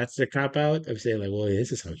wonder if that's the cop out of saying like, well,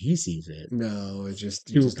 this is how he sees it. No, it just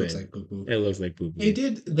looks Stupid. like poo poo. It looks like poo They poo.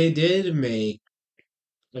 did they did make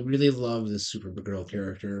I really love this Supergirl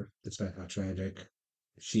character, despite how tragic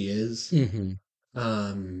she is. Hmm.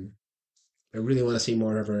 Um I really want to see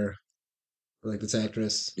more of her. I like this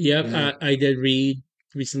actress. Yep, Yeah. I did read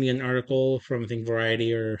recently an article from I think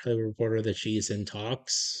Variety or Hollywood Reporter that she's in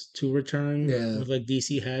talks to return Yeah. with like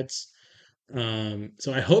DC heads.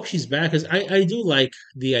 So I hope she's back because I do like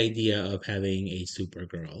the idea of having a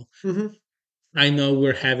Supergirl. Hmm. I know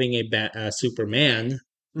we're having a Superman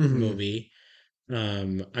Hmm. movie.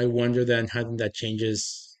 I wonder then how that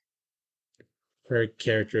changes her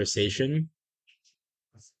characterization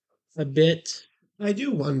a bit. I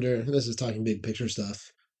do wonder, this is talking big picture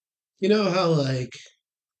stuff. You know how like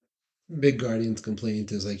Big Guardian's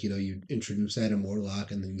complaint is like, you introduce Adam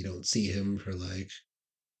Warlock and then you don't see him for like,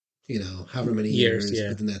 however many Years, years, yeah.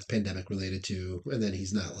 but then that's pandemic related too. And then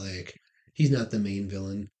he's not the main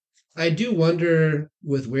villain. I do wonder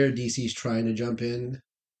with where DC's trying to jump in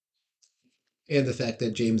and the fact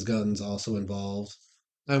that James Gunn's also involved.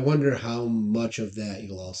 I wonder how much of that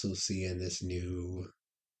you'll also see in this new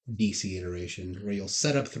DC iteration where you'll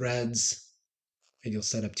set up threads and you'll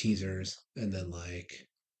set up teasers and then like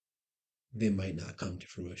they might not come to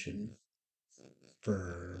fruition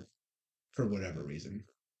for whatever reason.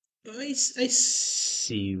 I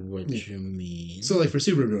see Yeah. what you So mean. like for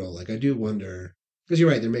Supergirl, like I do wonder because you're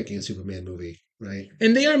right, they're making a Superman movie, right?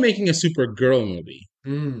 And they are making a Supergirl movie.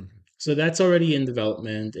 Mm. So that's already in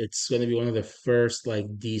development. It's going to be one of the first like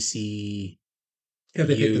DCU Have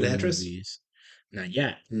they picked an actress? movies. Not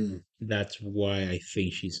yet. Mm. That's why I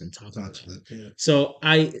think she's in talks with Talks it. with it. Yeah. So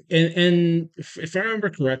and if I remember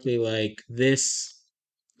correctly, like this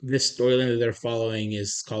storyline that they're following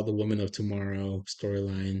is called the Woman of Tomorrow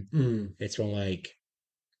storyline. Mm. It's from like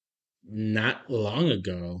not long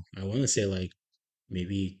ago. I want to say like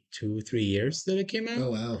maybe 2 3 years that it came out.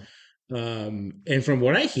 Oh wow. And from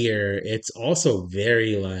what I hear, it's also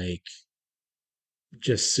very like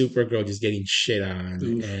just Supergirl just getting shit on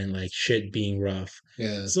Oof. and like shit being rough.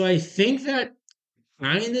 Yeah. So I think that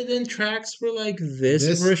kind of then tracks for like this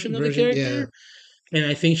This version of the version, yeah. character, and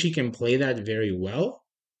I think she can play that very well.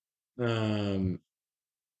 Um,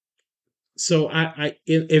 so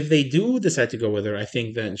if they do decide to go with her, I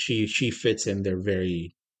think that she fits in there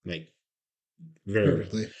like very well.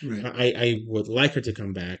 Perfectly. Right. I would like her to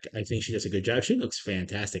come back. I think she does a good job. She looks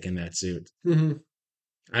fantastic in that suit. Hmm.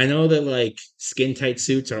 I know that like skin tight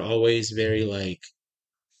suits are always very like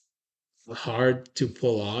hard to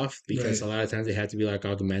pull off because Right. a lot of times they have to be like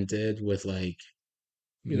augmented with like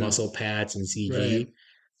You know. muscle pads and Right. CG.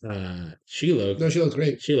 No, she looks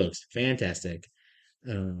great. She looks fantastic.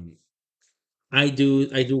 Um, I do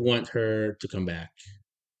want her to come back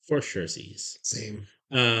for sure. Sees. Same.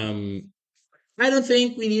 Um, I don't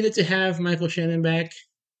think we needed to have Michael Shannon back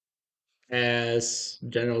as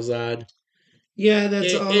General Zod. Yeah,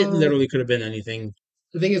 that's It all. literally could have been anything.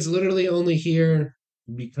 I think it's literally only here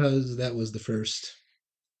because that was the first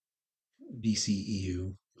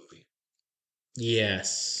DCEU movie,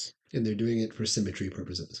 Yes, and they're doing it for symmetry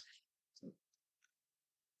purposes.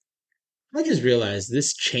 I just realized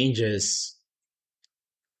this changes.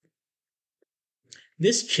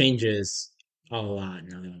 This changes a lot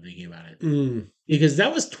now that I'm thinking about it. Mm. Because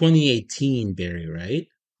that was 2018, Barry, right?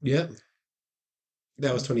 Yep,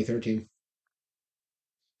 that was 2013.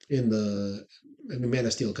 In the I mean, Man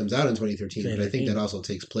of Steel comes out in 2013, but I think that 2013. also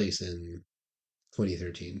takes place in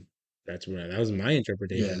 2013. That's right. That was my Yeah,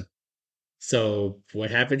 interpretation. So what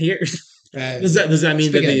happened here? yeah. Does that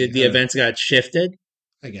mean that Spaghetti. I the don't know. events got shifted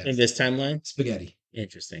I in guess this timeline? spaghetti.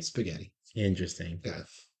 Interesting. Spaghetti. Interesting. Yeah,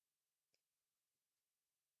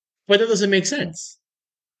 But that doesn't make sense.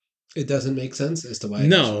 it doesn't make sense as to why it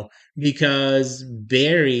doesn't. No, because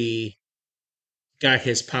Barry got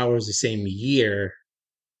his powers the same year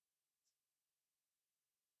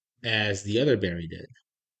as the other Barry did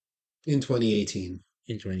In 2018,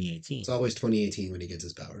 in 2018. it's always 2018 when he gets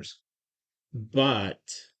his powers. But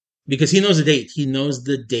because he knows the date, he knows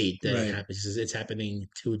the date that it Right. happens. He says it's happening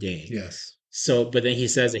today. Yes. So, but then he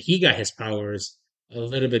says that he got his powers a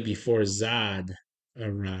little bit before Zod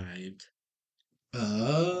arrived.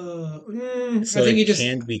 I So think he it just.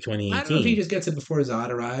 can't be I don't know if he 2018 just gets it before Zod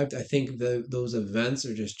arrived. I think those events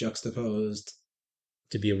are just juxtaposed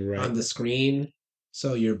to be on right. the screen,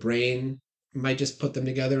 so your brain might just put them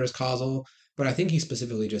together as causal. But I think he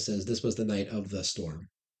specifically just says this was the night of the storm.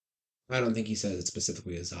 I don't think he says it's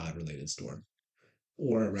specifically a Zod related storm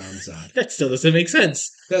or around Zod. That still doesn't make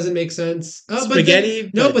sense. Doesn't make sense. Oh, but then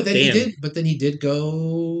Spaghetti, no, but damn, But then he did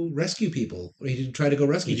go rescue people, or he did try to go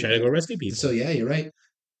rescue he tried to go people. rescue So people. yeah, you're right.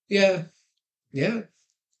 Yeah, yeah,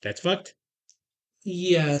 That's fucked.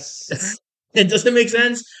 yes. It doesn't make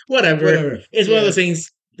sense. Whatever. Whatever. It's one of Yeah, those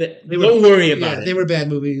things that they were. don't worry about Yeah, it. they were bad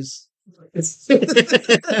movies. This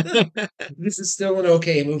is still an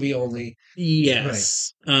okay movie only. Right.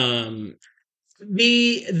 Yes. The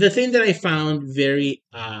thing that I found very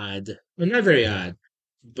odd, well, not very odd,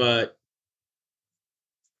 but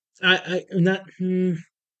I not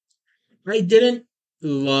I didn't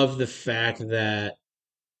love the fact that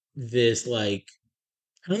this like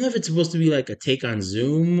I don't know if it's supposed to be like a take on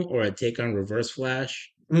Zoom or a take on Reverse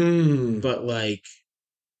Flash, Mm, but like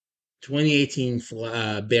 2018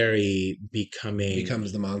 Barry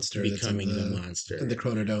becomes the monster that's becoming the in the monster.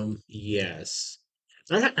 Chronodome. Yes.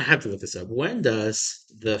 I have to look this up. When does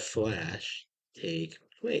the Flash take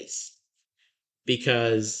place?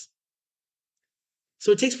 Because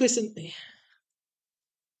so it takes place in.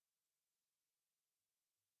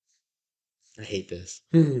 I hate this.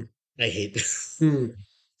 Hmm, I hate this hmm.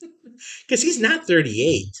 because he's not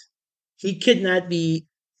 38. He could not be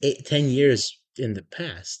 10 years in the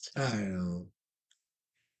past I don't know.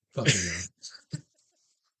 Fucking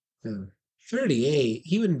no. Yeah. 38.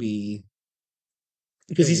 He wouldn't be.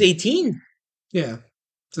 because he's Hey, 18, yeah.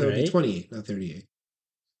 So it would be right? 28, not 38.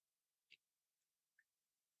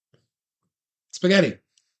 Spaghetti.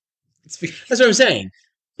 Spaghetti. That's what I'm saying.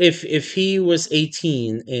 If he was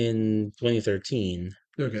 18 in 2013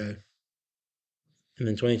 Okay. and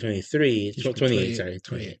then 2023, He should be 28, 28. sorry, 28.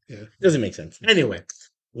 28. Yeah. Doesn't make sense. Anyway,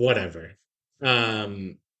 whatever.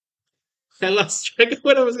 Um, I lost track of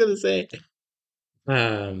what I was gonna say.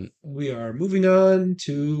 Um, We are moving on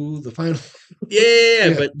to the final.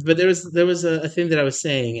 Yeah. but there was a thing that I was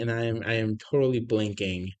saying, and I am totally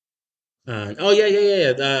blinking. Oh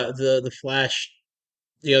yeah. The Flash,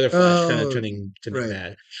 the other Flash, kind of Oh, turning right.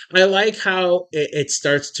 bad. I like how it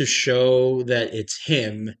starts to show that it's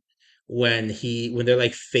him when they're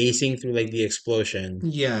like facing through like the explosion,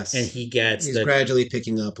 and Yes. he gets He's the gradually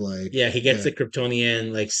picking up like yeah, he gets yeah, the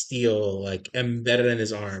Kryptonian like steel like embedded in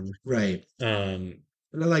his arm. right. Um,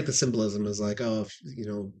 And I like the symbolism is like, oh,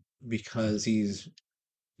 because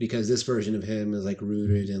because this version of him is like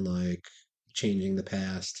rooted in like changing the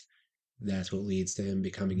past. That's what leads to him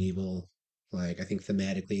becoming evil. Like I think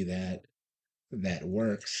thematically that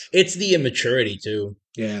works. it's the immaturity too.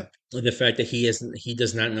 Yeah. The fact that he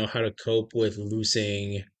does not know how to cope with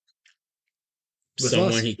losing With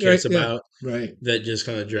someone loss. he Right. cares Yeah. about, Right. that just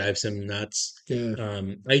kind of drives him nuts. Yeah.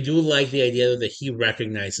 I do like the idea that he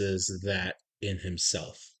recognizes that in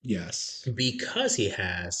himself Yes. because He's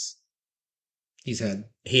had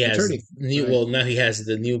he has maturity. new Right. well now he has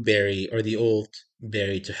the new Barry or the old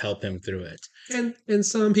Barry to help him through it. And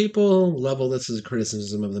some people level this as a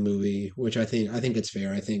criticism of the movie, which I think it's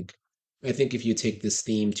fair. I think if you take this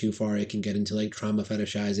theme too far, it can get into like trauma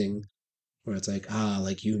fetishizing, where it's like,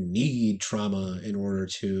 like you need trauma in order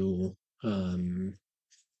to um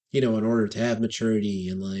in order to have maturity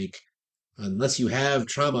and like unless you have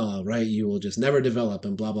trauma, right, you will just never develop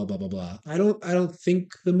and blah blah blah blah blah. I don't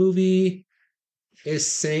think the movie is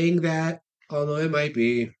saying that, although it might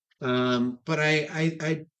be. But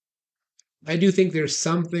I do think there's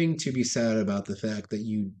something to be said about the fact that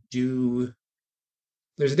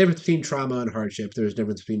there's a difference between trauma and hardship. There's a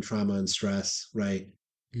difference between trauma and stress, right?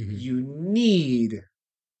 Hmm. You need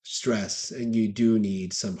stress and you do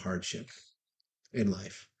need some hardship in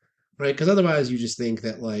life, right? Because otherwise you just think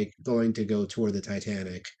that like going to go tour the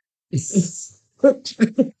Titanic is a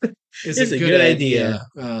It's a good good idea.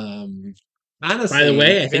 idea. By the Honestly,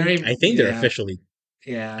 way, very, I think they're yeah. officially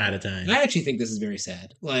Yeah, out of time. I actually think this is very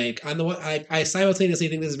sad. Like on the one, I simultaneously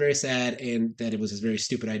think this is very sad and that it was a very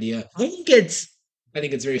stupid idea. I think it's I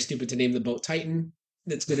think it's very stupid to name the boat Titan.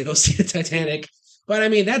 That's going to go see the Titanic. But I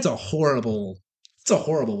mean, it's a horrible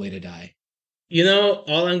way to die.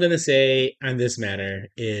 all I'm gonna say on this matter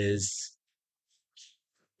is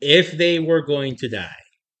if they were going to die,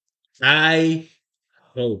 I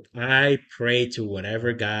I pray to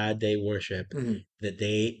whatever God they worship Mhm. that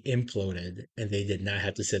they imploded and they did not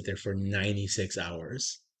have to sit there for 96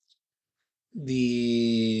 hours.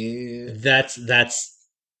 The That's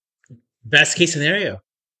best case scenario.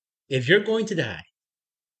 If you're going to die,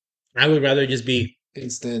 I would rather just be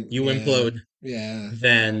instant, you yeah, implode yeah.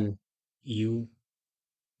 than you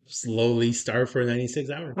slowly starve for 96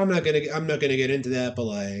 hours. I'm not gonna get into that, but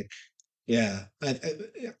like, yeah.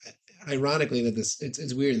 Ironically, that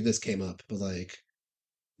it's weird that this came up, but like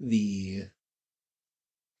the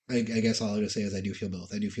I guess all I'm gonna say is I do feel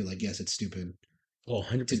both. I do feel like yes, it's stupid Oh, to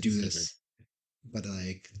 100% do stupid. this, but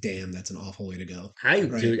like, damn, that's an awful way to go.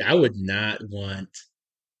 Right? I would not want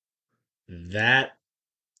that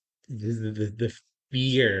the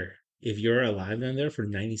fear if you're alive down there for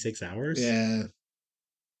 96 hours. Yeah,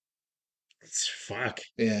 It's fuck.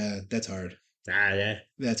 yeah, that's hard. Yeah.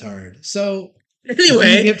 That's hard. So we can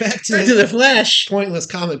Anyway, get back back to to the Flash. pointless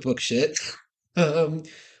comic book shit. Um,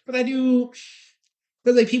 but I do,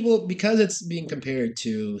 but like people because it's being compared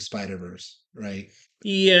to Spider Verse, right?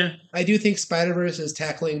 Yeah, I do think Spider Verse is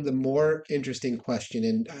tackling the more interesting question,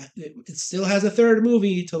 and it still has a third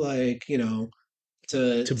movie to like, to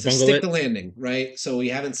to bungle stick the it landing, right? So we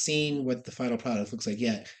haven't seen what the final product looks like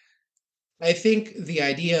yet. I think the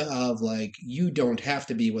idea of like you don't have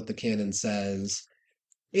to be what the canon says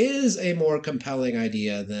is a more compelling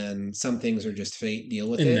idea than some things are just fate, deal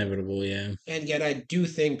with it. inevitable. Yeah, And yet I do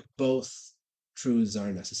think both truths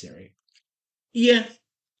are necessary. yeah,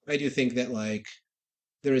 I do think that like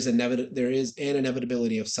there is an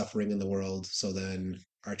inevitability of suffering in the world, so then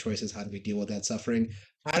our choice is how do we deal with that suffering.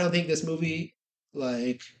 I don't think this movie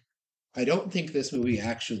like I don't think this movie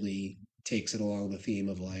actually takes it along the theme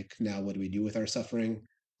of like, now what do we do with our suffering?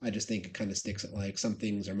 I just think it kind of sticks at like some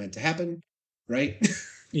things are meant to happen, right?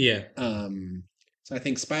 yeah, um, so I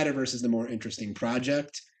think Spider Verse is the more interesting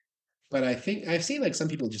project. But I think I've seen like some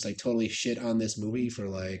people just like totally shit on this movie for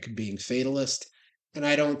like being fatalist, and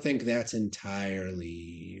I don't think that's fair.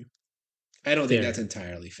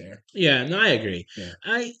 entirely fair. Yeah, no, I agree.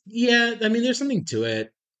 Yeah, I mean, there's something to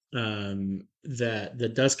it.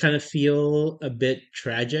 That does kind of feel a bit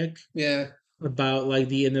tragic yeah, about like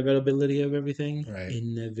the right. inevitability of everything.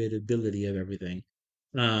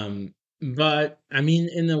 But I mean,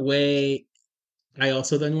 in a way, I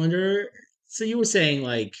also then wonder. So you were saying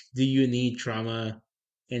like, do you need trauma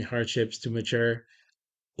and hardships to mature?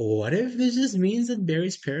 What if this just means that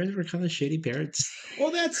Barry's parents were kind of shitty parents?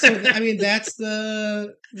 Well, I mean, that's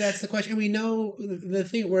the question. We know the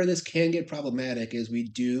thing where this can get problematic is we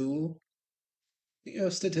do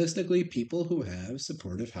statistically, people who have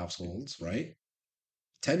supportive households, right,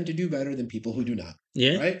 tend to do better than people who do not,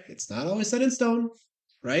 Yeah. right? It's not always set in stone,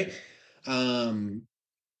 right? Um,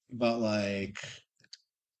 but like,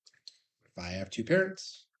 if I have two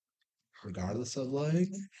parents, regardless of like,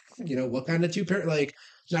 what kind of two parent, like,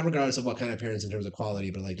 not regardless of what kind of parents in terms of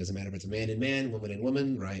quality, but like, doesn't matter if it's a man and man, woman and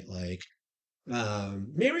woman, right? Like,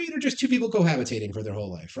 married or just two people cohabitating for their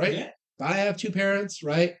whole life, right? Yeah. If I have two parents,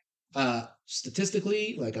 right?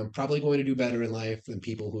 Statistically, like I'm probably going to do better in life than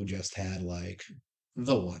people who just had like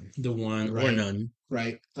the one, The one or right? none.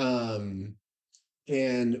 Right. And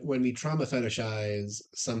when we trauma fetishize,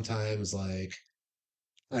 sometimes like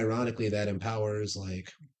ironically that empowers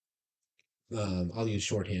like I'll use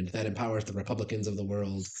shorthand that empowers the Republicans of the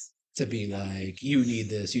world to be like, you need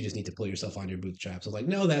this, you just need to pull yourself on your bootstraps. So like,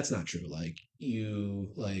 no, that's not true. Like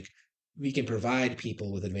we can provide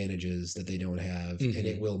people with advantages that they don't have, and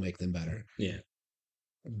it Hmm. will make them better. Yeah.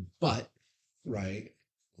 But right,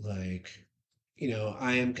 like,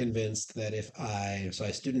 I am convinced that so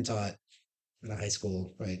I student taught at a high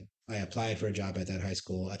school, right? I applied for a job at that high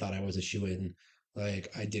school. I thought I was a shoe-in. Like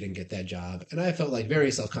I didn't get that job. And I felt like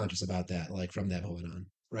very self-conscious about that, like from that moment on,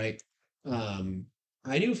 right? Um,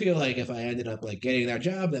 I do feel like if I ended up like getting that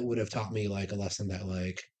job, that would have taught me like a lesson that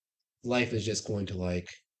like life is just going to like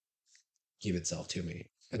give itself to me.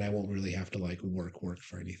 And I won't really have to like work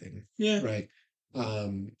for anything. Yeah. Right.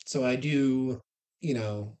 So I do, you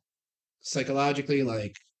know, psychologically,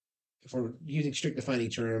 like if we're using strict defining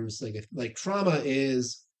terms, like if like trauma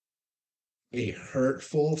is a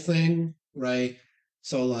hurtful thing, right?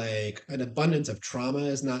 So like an abundance of trauma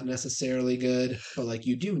is not necessarily good, but like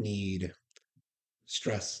you do need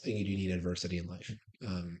stress and you do need adversity in life.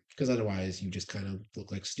 Because otherwise you just kind of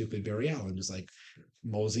look like stupid Barry Allen, just like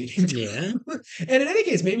moseying. Yeah. And in any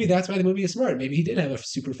case, maybe that's why the movie is smart. Maybe he did have a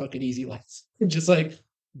super fucking easy life. Just like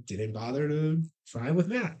didn't bother to try with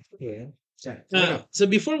math. Yeah. Yeah, I don't know. So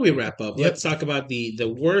before we wrap up, Yep. let's talk about the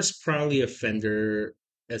worst probably offender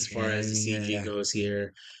as far as the CG Yeah. goes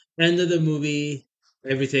here. End of the movie,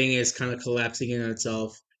 everything is kind of collapsing in on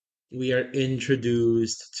itself. We are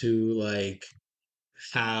introduced to like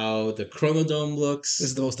how the Chronodome This is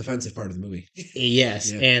looks. the most offensive part of the movie.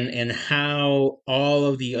 Yes, Yeah. and how all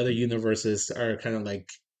of the other universes are kind of like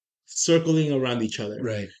circling around each other,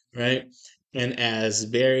 Right. right? And as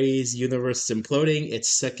Barry's universe is imploding, it's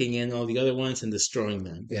sucking in all the other ones and destroying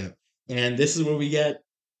them. Yeah. And this is where we get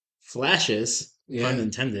flashes, pun Yeah.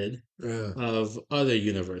 intended, Yeah. of other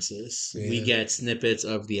universes. We Yeah. get snippets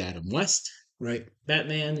of the Adam West Right.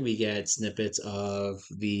 Batman. We get snippets of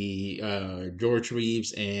the George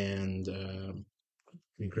Reeves and I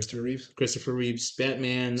mean Christopher Reeves. Christopher Reeves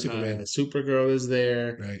Batman. Superman. Supergirl is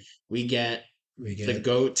there. Right. We get We the get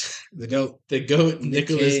goat, the goat. the goat Nick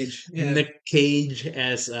Cage. Yeah. Nick Cage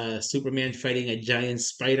as Superman fighting a giant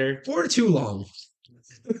spider. For too long.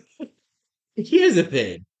 Here's the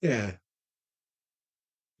thing. Yeah.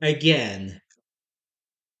 Again,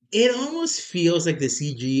 it almost feels like the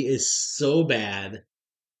CG is so bad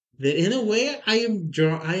that in a way I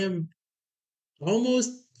am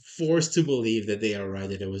almost forced to believe that they are right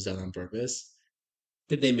that it was done on purpose.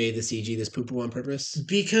 Did they made the CG this poo poo on purpose?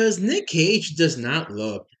 Because Nick Cage does not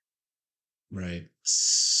look Right.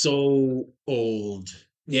 so old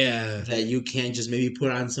Yeah. that you can't just maybe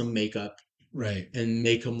put on some makeup Right. and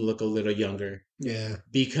make him look a little younger. Yeah.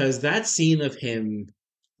 Because that scene of him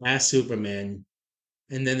as Superman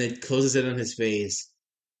and then it closes it on his face.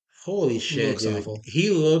 Holy shit, Looks dude. awful. He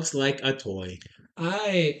looks like a toy.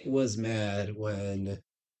 I was mad when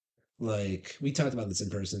like we talked about this in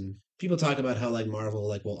person. People talk about how like Marvel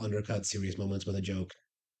like will undercut serious moments with a joke.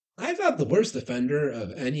 I thought the worst offender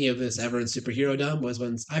of any of this ever in superhero dumb was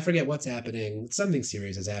when I forget what's happening. Something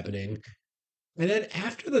serious is happening. And then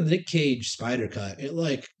after the Nick Cage spider cut, it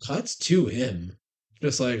like cuts to him.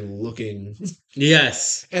 Just like looking.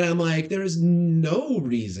 Yes. And I'm like, there's no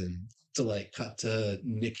reason to like cut to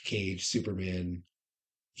Nick Cage Superman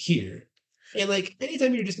here. And like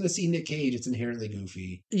anytime you're just gonna see Nick Cage, it's inherently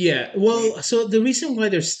goofy. Yeah. Right? Well, so the reason why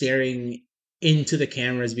they're staring into the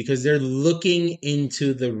camera is because they're looking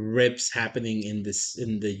into the rips happening in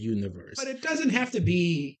the universe. But it doesn't have to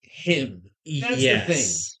be him. That's the thing.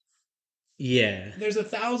 Yes. Yeah. There's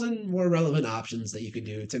 1,000 more relevant options that you could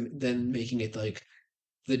do than making it like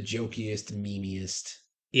the jokiest, memeiest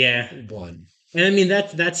Yeah. one. And I mean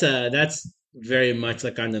that's very much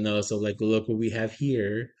like on the nose. So like, look what we have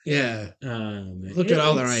here. Yeah. Look at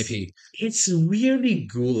all our IP. It's weirdly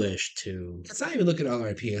ghoulish too. It's not even look at all our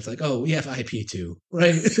IP. It's like, oh, we have IP too,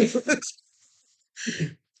 right?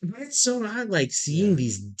 It's so odd, like seeing Yeah.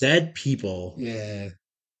 these dead people, Yeah.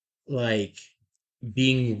 like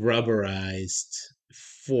being rubberized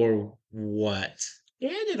for what?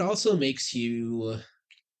 And it also makes you.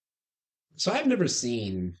 So I've never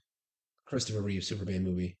seen Christopher Reeve Superman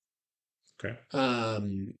movie. Okay.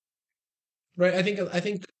 Um, right. I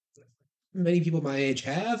think many people my age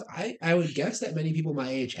have. I would guess that many people my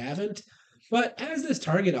age haven't. But as this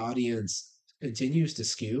target audience continues to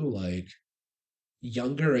skew like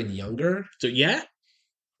younger and younger, So yeah,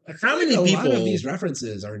 I feel how like many a lot of people? these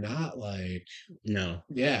references are not like, No,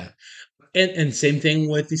 yeah, and same thing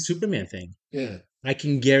with the Superman thing. yeah, I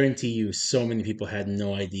can guarantee you, so many people had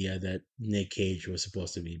no idea that Nick Cage was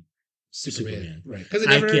supposed to be Superman, Superman. right? Because it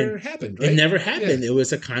I can. never happened, It right? never Yeah, happened. It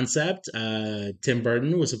was a concept. Tim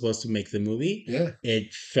Burton was supposed to make the movie. yeah,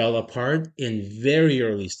 It fell apart in very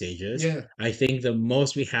early stages. yeah, I think the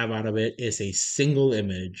most we have out of it is a single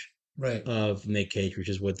image right. of Nick Cage, which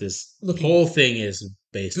is what this Looking whole thing is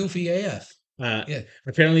based goofy AF. on. Yeah,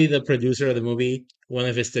 Apparently, the producer of the movie, one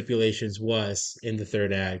of his stipulations was in the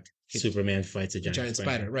third act, he, Superman fights a a giant giant spider,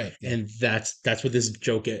 spider, right? Yeah. and that's what this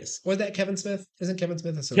joke is. Was that Kevin Smith? Isn't Kevin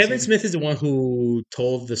Smith Kevin associated? Smith is the one who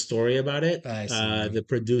told the story about it. I see. The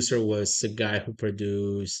producer was the guy who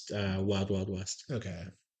produced Wild Wild West, Okay.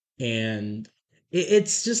 and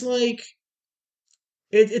it's just like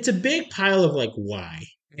it's a big pile of like why,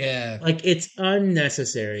 Yeah. like it's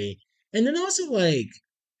unnecessary, and then also like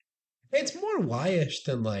It's more Y-ish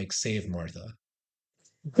than like Save Martha,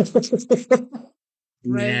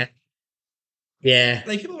 nah, right? yeah,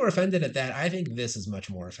 Like people were offended at that. I think this is much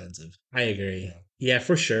more offensive. I agree, Yeah. yeah,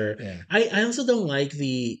 for sure. Yeah. I also don't like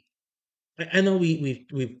the. I know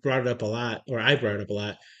we've brought it up a lot, or I brought it up a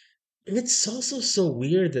lot. It's also so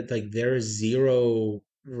weird that like there is zero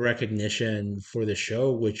recognition for the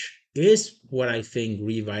show, which is what I think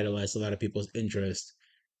revitalized a lot of people's interest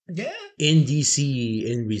Yeah. in DC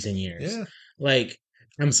in recent years. Yeah. Like,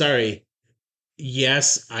 I'm sorry.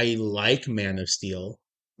 Yes, I like Man of Steel.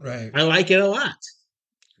 Right. I like it a lot.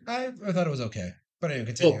 I thought it was okay. But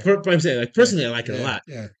anyway, Well, continue. I'm saying like Yeah. personally, I like it a Yeah. lot.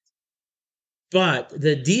 Yeah. But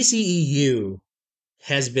the DCEU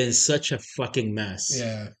has been such a fucking mess.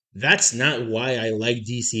 Yeah. That's not why I like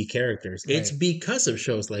DC characters. It's Right. because of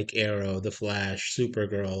shows like Arrow, The Flash,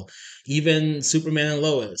 Supergirl, even Superman and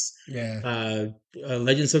Lois, Yeah. uh,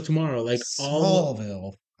 Legends of Tomorrow. Like all,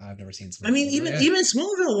 Smallville. I've never seen I mean, Smallville, but even yeah. even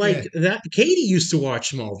Smallville. Like Yeah. that, Katie used to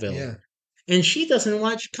watch Smallville, Yeah. and she doesn't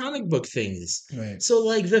watch comic book things. Right. So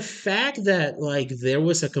like the fact that like there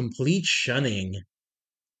was a complete shunning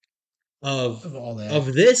of Of all that.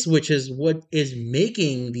 of this, which is what is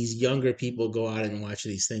making these younger people go out and watch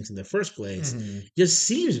these things in the first place, Hmm. just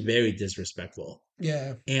seems very disrespectful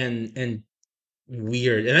Yeah. and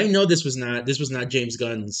weird. And I know this was not James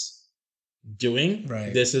Gunn's doing.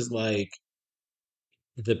 Right. This is like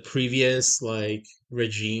the previous like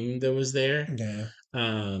regime that was there. Yeah.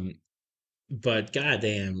 Um, but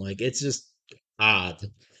goddamn, like it's just odd.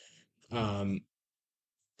 Um,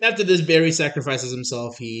 After this, Barry sacrifices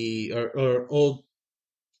himself. Or old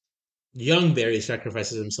young Barry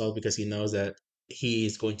sacrifices himself because he knows that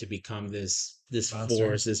he's going to become this Monster.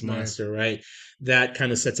 force, this Right. monster, right? That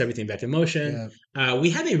kind of sets everything back in motion. Yeah. We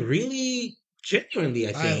had a really genuinely, I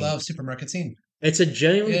I think, love supermarket scene. it's a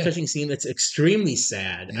genuinely Yeah. touching scene that's extremely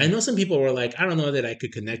sad. I Yeah. know some people were like, I don't know that I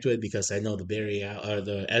could connect to it because I know the Barry or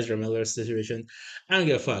the Ezra Miller situation. I don't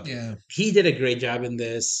give a fuck. Yeah. He did a great job in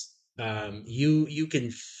this. You can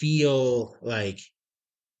feel like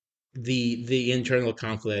the internal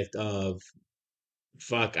conflict of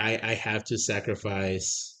fuck, I have to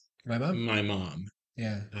sacrifice My mom. my mom,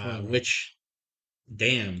 Yeah. Forever. which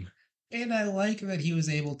damn, And I like that he was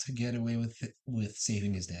able to get away with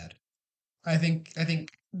saving his dad. I think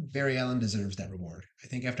Barry Allen deserves that reward. I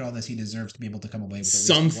think after all this, he deserves to be able to come away with at least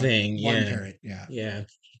something, one yeah, parent. Yeah. yeah.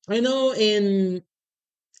 I know in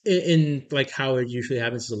like how it usually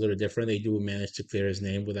happens is a little different. They do manage to clear his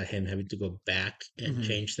name without him having to go back and Hmm.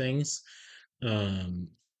 change things. Um,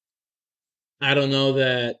 I don't know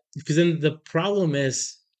that because then the problem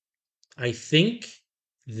is, I think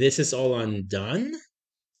this is all undone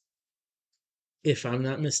if I'm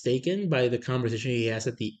not mistaken, by the conversation he has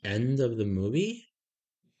at the end of the movie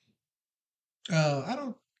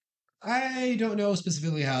Oh, I don't know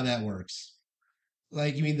specifically how that works.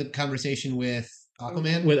 Like, you mean the conversation with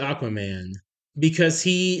Aquaman? with Aquaman. Because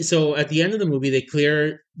so at the end of the movie they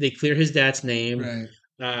clear his dad's name.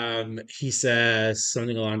 Right. He says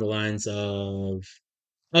something along the lines of,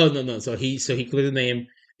 oh no, so he cleared the name,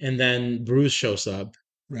 and then Bruce shows up,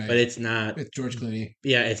 but Right. it's not. With George Clooney.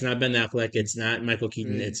 Yeah, it's not Ben Affleck, it's not Michael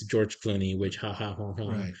Keaton, Right. it's George Clooney, which ha ha ha ha.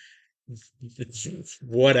 Right.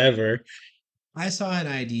 Whatever. I saw an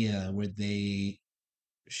idea where they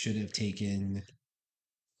should have taken.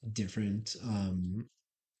 different.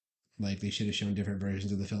 Like they should have shown different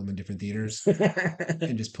versions of the film in different theaters That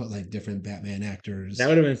and just put like different Batman actors.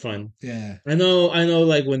 would have been fun. Yeah, I know,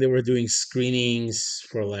 like when they were doing screenings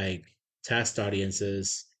for like test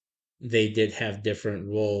audiences, they did have different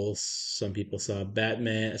roles. Some people saw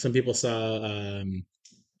Batman, some people saw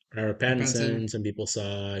Robert Benson, Pattinson, some people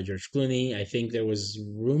saw George Clooney. I think there was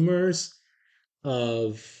rumors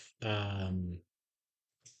of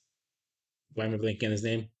why am I blanking on his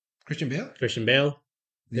name? Christian Bale. Christian Bale.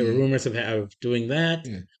 There were The rumors of doing that.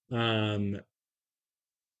 yeah, Um,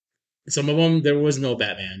 some of them there was no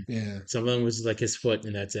Batman. yeah. Some of them was like his foot,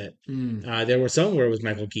 and that's it. Mm, There were some where it was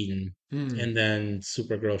Michael Keaton, mm, and then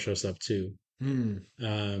Supergirl shows up too. mm,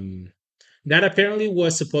 Um, that apparently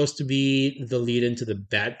was supposed to be the lead into the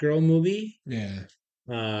Batgirl movie, yeah.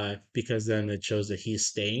 because then it shows that he's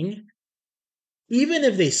staying. Even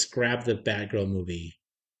if they scrap the Batgirl movie,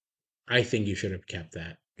 I think you should have kept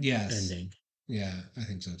that Yes. ending Yeah, I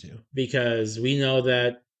think so too. because we know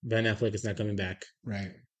that Ben Affleck is not coming back.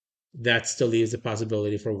 Right. That still leaves the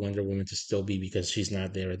possibility for Wonder Woman to still be because she's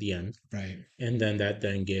not there at the end, Right. and then that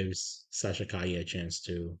then gives Sasha Calle a chance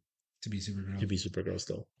To be to Supergirl. be Supergirl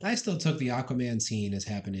still. I still took the Aquaman scene as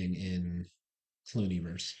happening in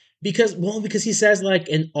Clooneyverse. Because he says like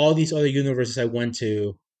in all these other universes I went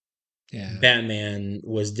to, Yeah. Batman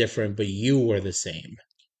was different, but you were the same.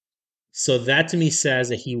 So that to me says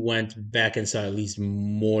that he went back and saw at least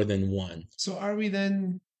more than one. So are we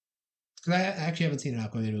then? Because I actually haven't seen an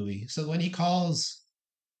Aquaman movie. So when he calls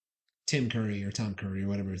Tim Curry or Tom Curry or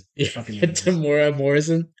whatever his Yeah, fucking name is, Tamora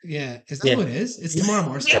Morrison. yeah, is that Yeah, who it is? It's Tamara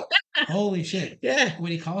Morrison. Holy shit! yeah,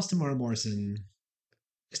 When he calls Tamara Morrison,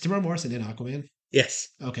 is Tamara Morrison in Aquaman? yes,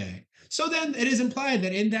 Okay. So then it is implied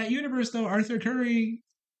that in that universe, though, Arthur Curry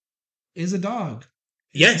is a dog.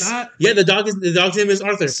 It's yes, not. yeah. The dog's name is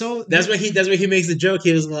Arthur. So That's why he makes the joke.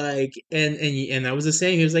 He was like, and I was the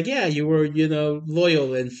same. He was like, yeah, you were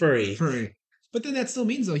loyal and furry. furry. But then that still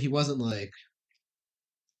means though he wasn't like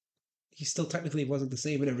he still technically wasn't the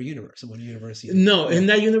same in every universe. In one universe, he did. No, in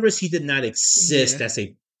Yeah, that universe, he did not exist yeah, as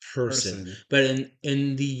a person. person. But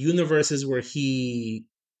in the universes where he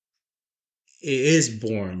is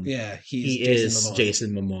born, Yeah, he's he Jason is Momoa.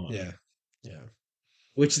 Jason Momoa. Yeah, yeah.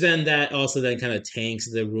 Which then that also then kind of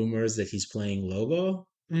tanks the rumors that he's playing Lobo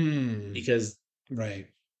Mm, because right.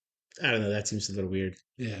 I don't know, that seems a little weird.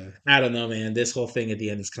 Yeah. I don't know, man. This whole thing at the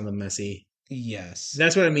end is kind of messy. Yes.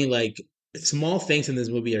 That's what I mean. Like small things in this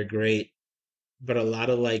movie are great, but a lot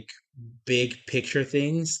of like big picture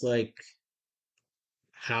things, like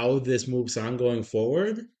how this moves on going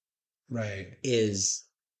forward, Right. is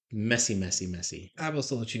messy, messy, messy. I will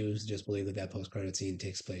still choose to just believe that that post credit scene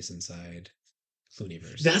takes place inside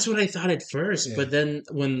Clooneyverse. That's what I thought at first, Yeah. but then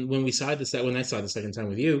when we saw this, when I saw it the second time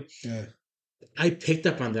with you, Yeah. I picked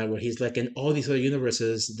up on that where he's like, in all these other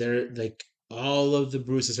universes, they're like all of the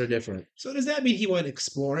Bruces are different. So does that mean he went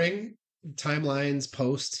exploring timelines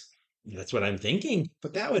post? That's what I'm thinking.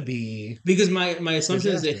 But that would be Because my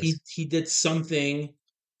assumption is that disastrous. he did something,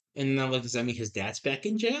 and now like, does that mean his dad's back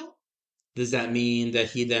in jail? Does that mean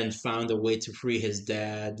that he then found a way to free his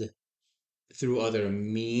dad through other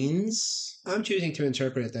means? I'm choosing to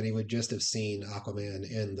interpret it that he would just have seen Aquaman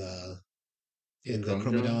in the Chrome Dome?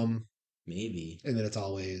 Chromodome, Maybe. and that it's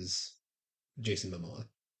always Jason Momoa.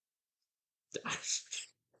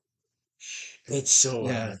 It's so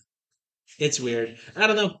Yeah. odd. It's weird. I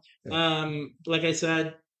don't know. Yeah. Like I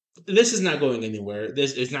said, this is not going anywhere.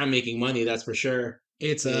 This is not making money, that's for sure.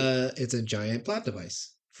 It's a giant plot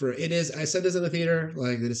device. For it is I said this in the theater,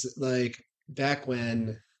 like this like back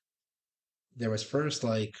when there was first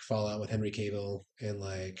like fallout with Henry Cavill and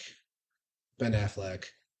like Ben Affleck.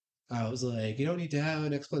 I was like, you don't need to have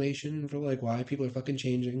an explanation for like why people are fucking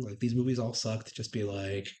changing. Like these movies all sucked. Just be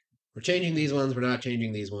like, we're changing these ones, we're not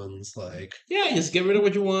changing these ones. Like Yeah, just get rid of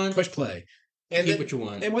what you want, push play. And keep then, what you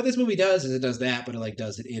want. and what this movie does is it does that, but it like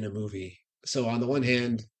does it in a movie. So on the one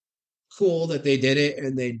hand, cool that they did it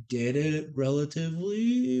and they did it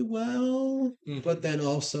relatively well. Mm. But then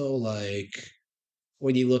also like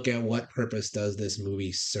when you look at what purpose does this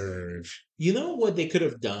movie serve? You know what they could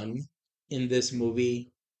have done in this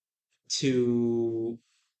movie to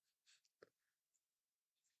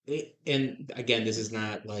and again, this is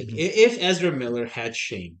not like Mhm. if Ezra Miller had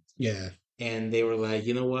shame Yeah, and they were like,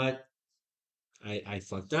 you know what, I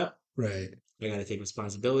fucked up. right. I got to take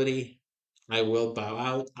responsibility. I will bow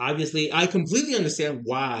out. Obviously, I completely understand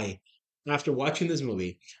why. After watching this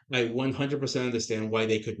movie, I 100% understand why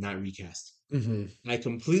they could not recast. Hmm. I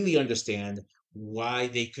completely understand why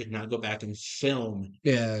they could not go back and film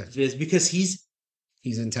Yeah, this because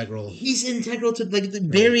He's integral. He's integral to like the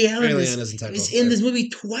Right. Barry Allen Barry is, Allen is integral. is in this movie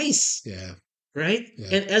twice, Yeah. right? Yeah.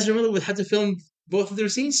 And Ezra Miller would have to film both of their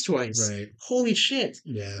scenes twice. Right. Holy shit!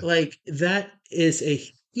 Yeah. Like that is a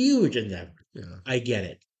huge endeavor. Yeah. I get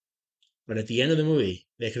it, but at the end of the movie,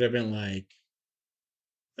 they could have been like,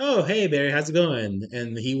 "Oh, hey Barry, how's it going?"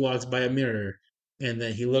 And he walks by a mirror, and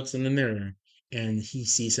then he looks in the mirror, and he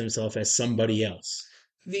sees himself as somebody else.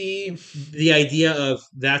 The The idea of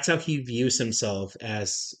that's how he views himself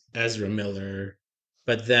as Ezra Miller,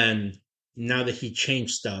 but then now that he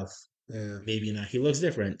changed stuff, yeah. maybe now he looks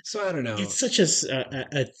different. So I don't know. It's such a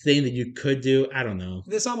thing that you could do. I don't know.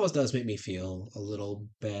 This almost does make me feel a little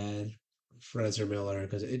bad for Ezra Miller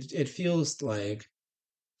because it feels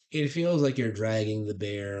like you're dragging the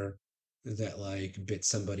bear that like bit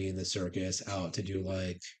somebody in the circus out to do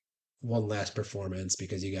like one last performance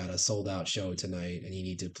because you got a sold out show tonight and you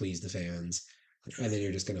need to please the fans. And then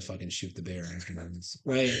you're just gonna fucking shoot the bear afterwards,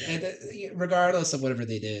 right? And regardless of whatever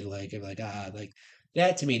they did, like I'm like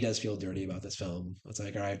that to me does feel dirty about this film. It's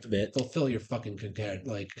like, all right, A bit. fulfill your fucking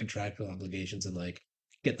contractual obligations and like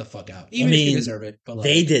get the fuck out, I even if you mean, deserve it. But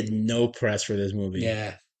they like, did no press for this movie.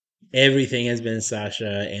 yeah, Everything has been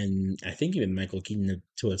Sasha, and I think even Michael Keaton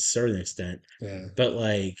to a certain extent. yeah, But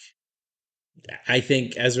like, I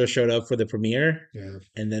think Ezra showed up for the premiere, yeah.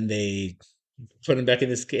 and then they put him back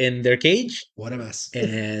in their cage What a mess,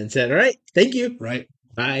 and said, "All right, thank you, right?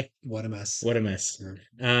 bye." What a mess. What a mess.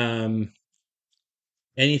 Yeah.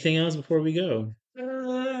 Anything else before we go?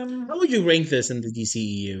 How would you rank this in the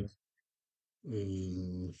DCEU?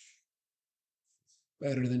 Mm,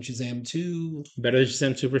 better than Shazam 2, Better than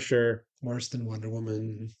Shazam 2 for sure. worse than Wonder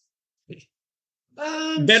Woman.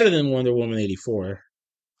 Better than Wonder Woman 84.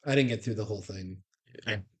 I didn't get through the whole thing.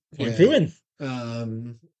 I Yeah. went through it.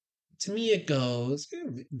 To me, it goes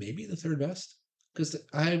maybe the third best because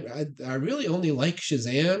I really only like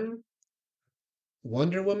Shazam,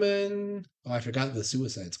 Wonder Woman. Oh, I forgot the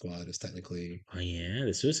Suicide Squad is technically Oh yeah,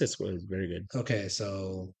 the Suicide Squad is very good. okay.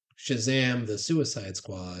 So Shazam, the Suicide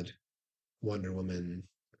Squad, Wonder Woman.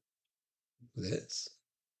 This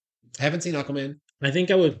I haven't seen Aquaman. I think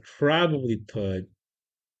I would probably put.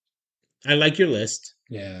 I like your list.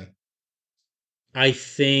 Yeah, I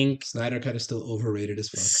think Snyder Cut is still overrated as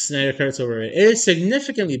fuck Snyder Cut's over it. It is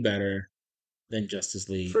significantly better than Justice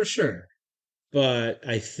League, for sure. but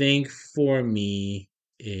I think for me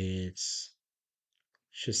it's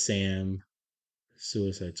Shazam,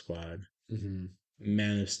 Suicide Squad, Hmm.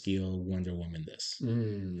 Man of Steel, Wonder Woman. This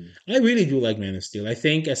Mm. I really do like Man of Steel. I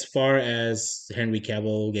think as far as Henry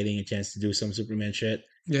Cavill getting a chance to do some Superman shit,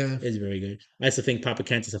 Yeah. it's very good. I also think Papa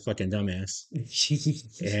Kent is a fucking dumbass,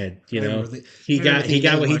 and I remember, I he remember he thinking that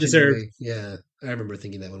got when what he watching the deserved. movie. Yeah, I remember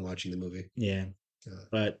thinking that when watching the movie. Yeah, Uh,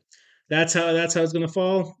 but that's how it's gonna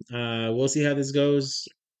fall. We'll see how this goes.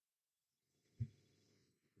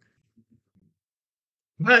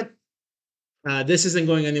 But this isn't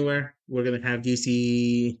going anywhere. We're gonna have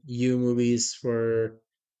DCU movies for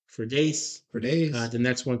days. for days. The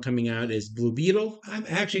next one coming out is Blue Beetle. I'm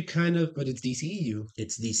actually kind of, but it's DCEU.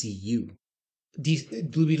 It's DCU.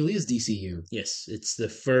 Blue Beetle is DCU, Yes, it's the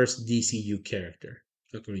first DCU character,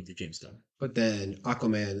 according to James Gunn. but then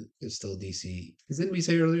Aquaman is still DC. Didn't we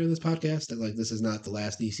say earlier in this podcast that like this is not the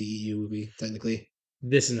last DCEU movie technically?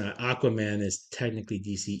 This is not Aquaman is technically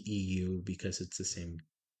DCEU because it's the same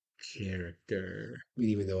character.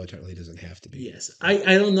 Even though it really doesn't have to be. Yes, I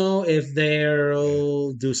don't know if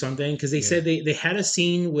they'll do something because they said they had a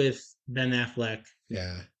scene with Ben Affleck.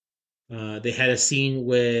 Yeah. They had a scene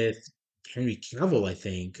with Henry Cavill, I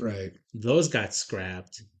think. Right. Those got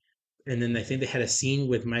scrapped. And then I think they had a scene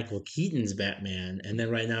with Michael Keaton's Batman. And then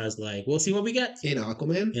right now it's like, we'll see what we get In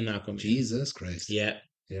Aquaman. in Aquaman. Jesus Christ. Yeah.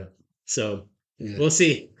 Yeah. So Yeah. we'll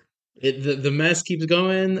see. The mess keeps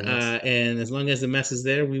going. Yes. And as long as the mess is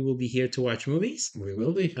there, we will be here to watch movies. We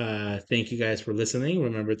will be. Thank you guys for listening.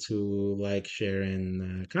 Remember to like, share,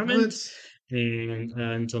 and comment. Comments. And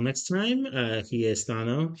until next time, he is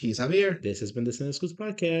Thano. He's Javier. This has been the Cine-Scoots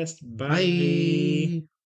podcast. Bye. Bye.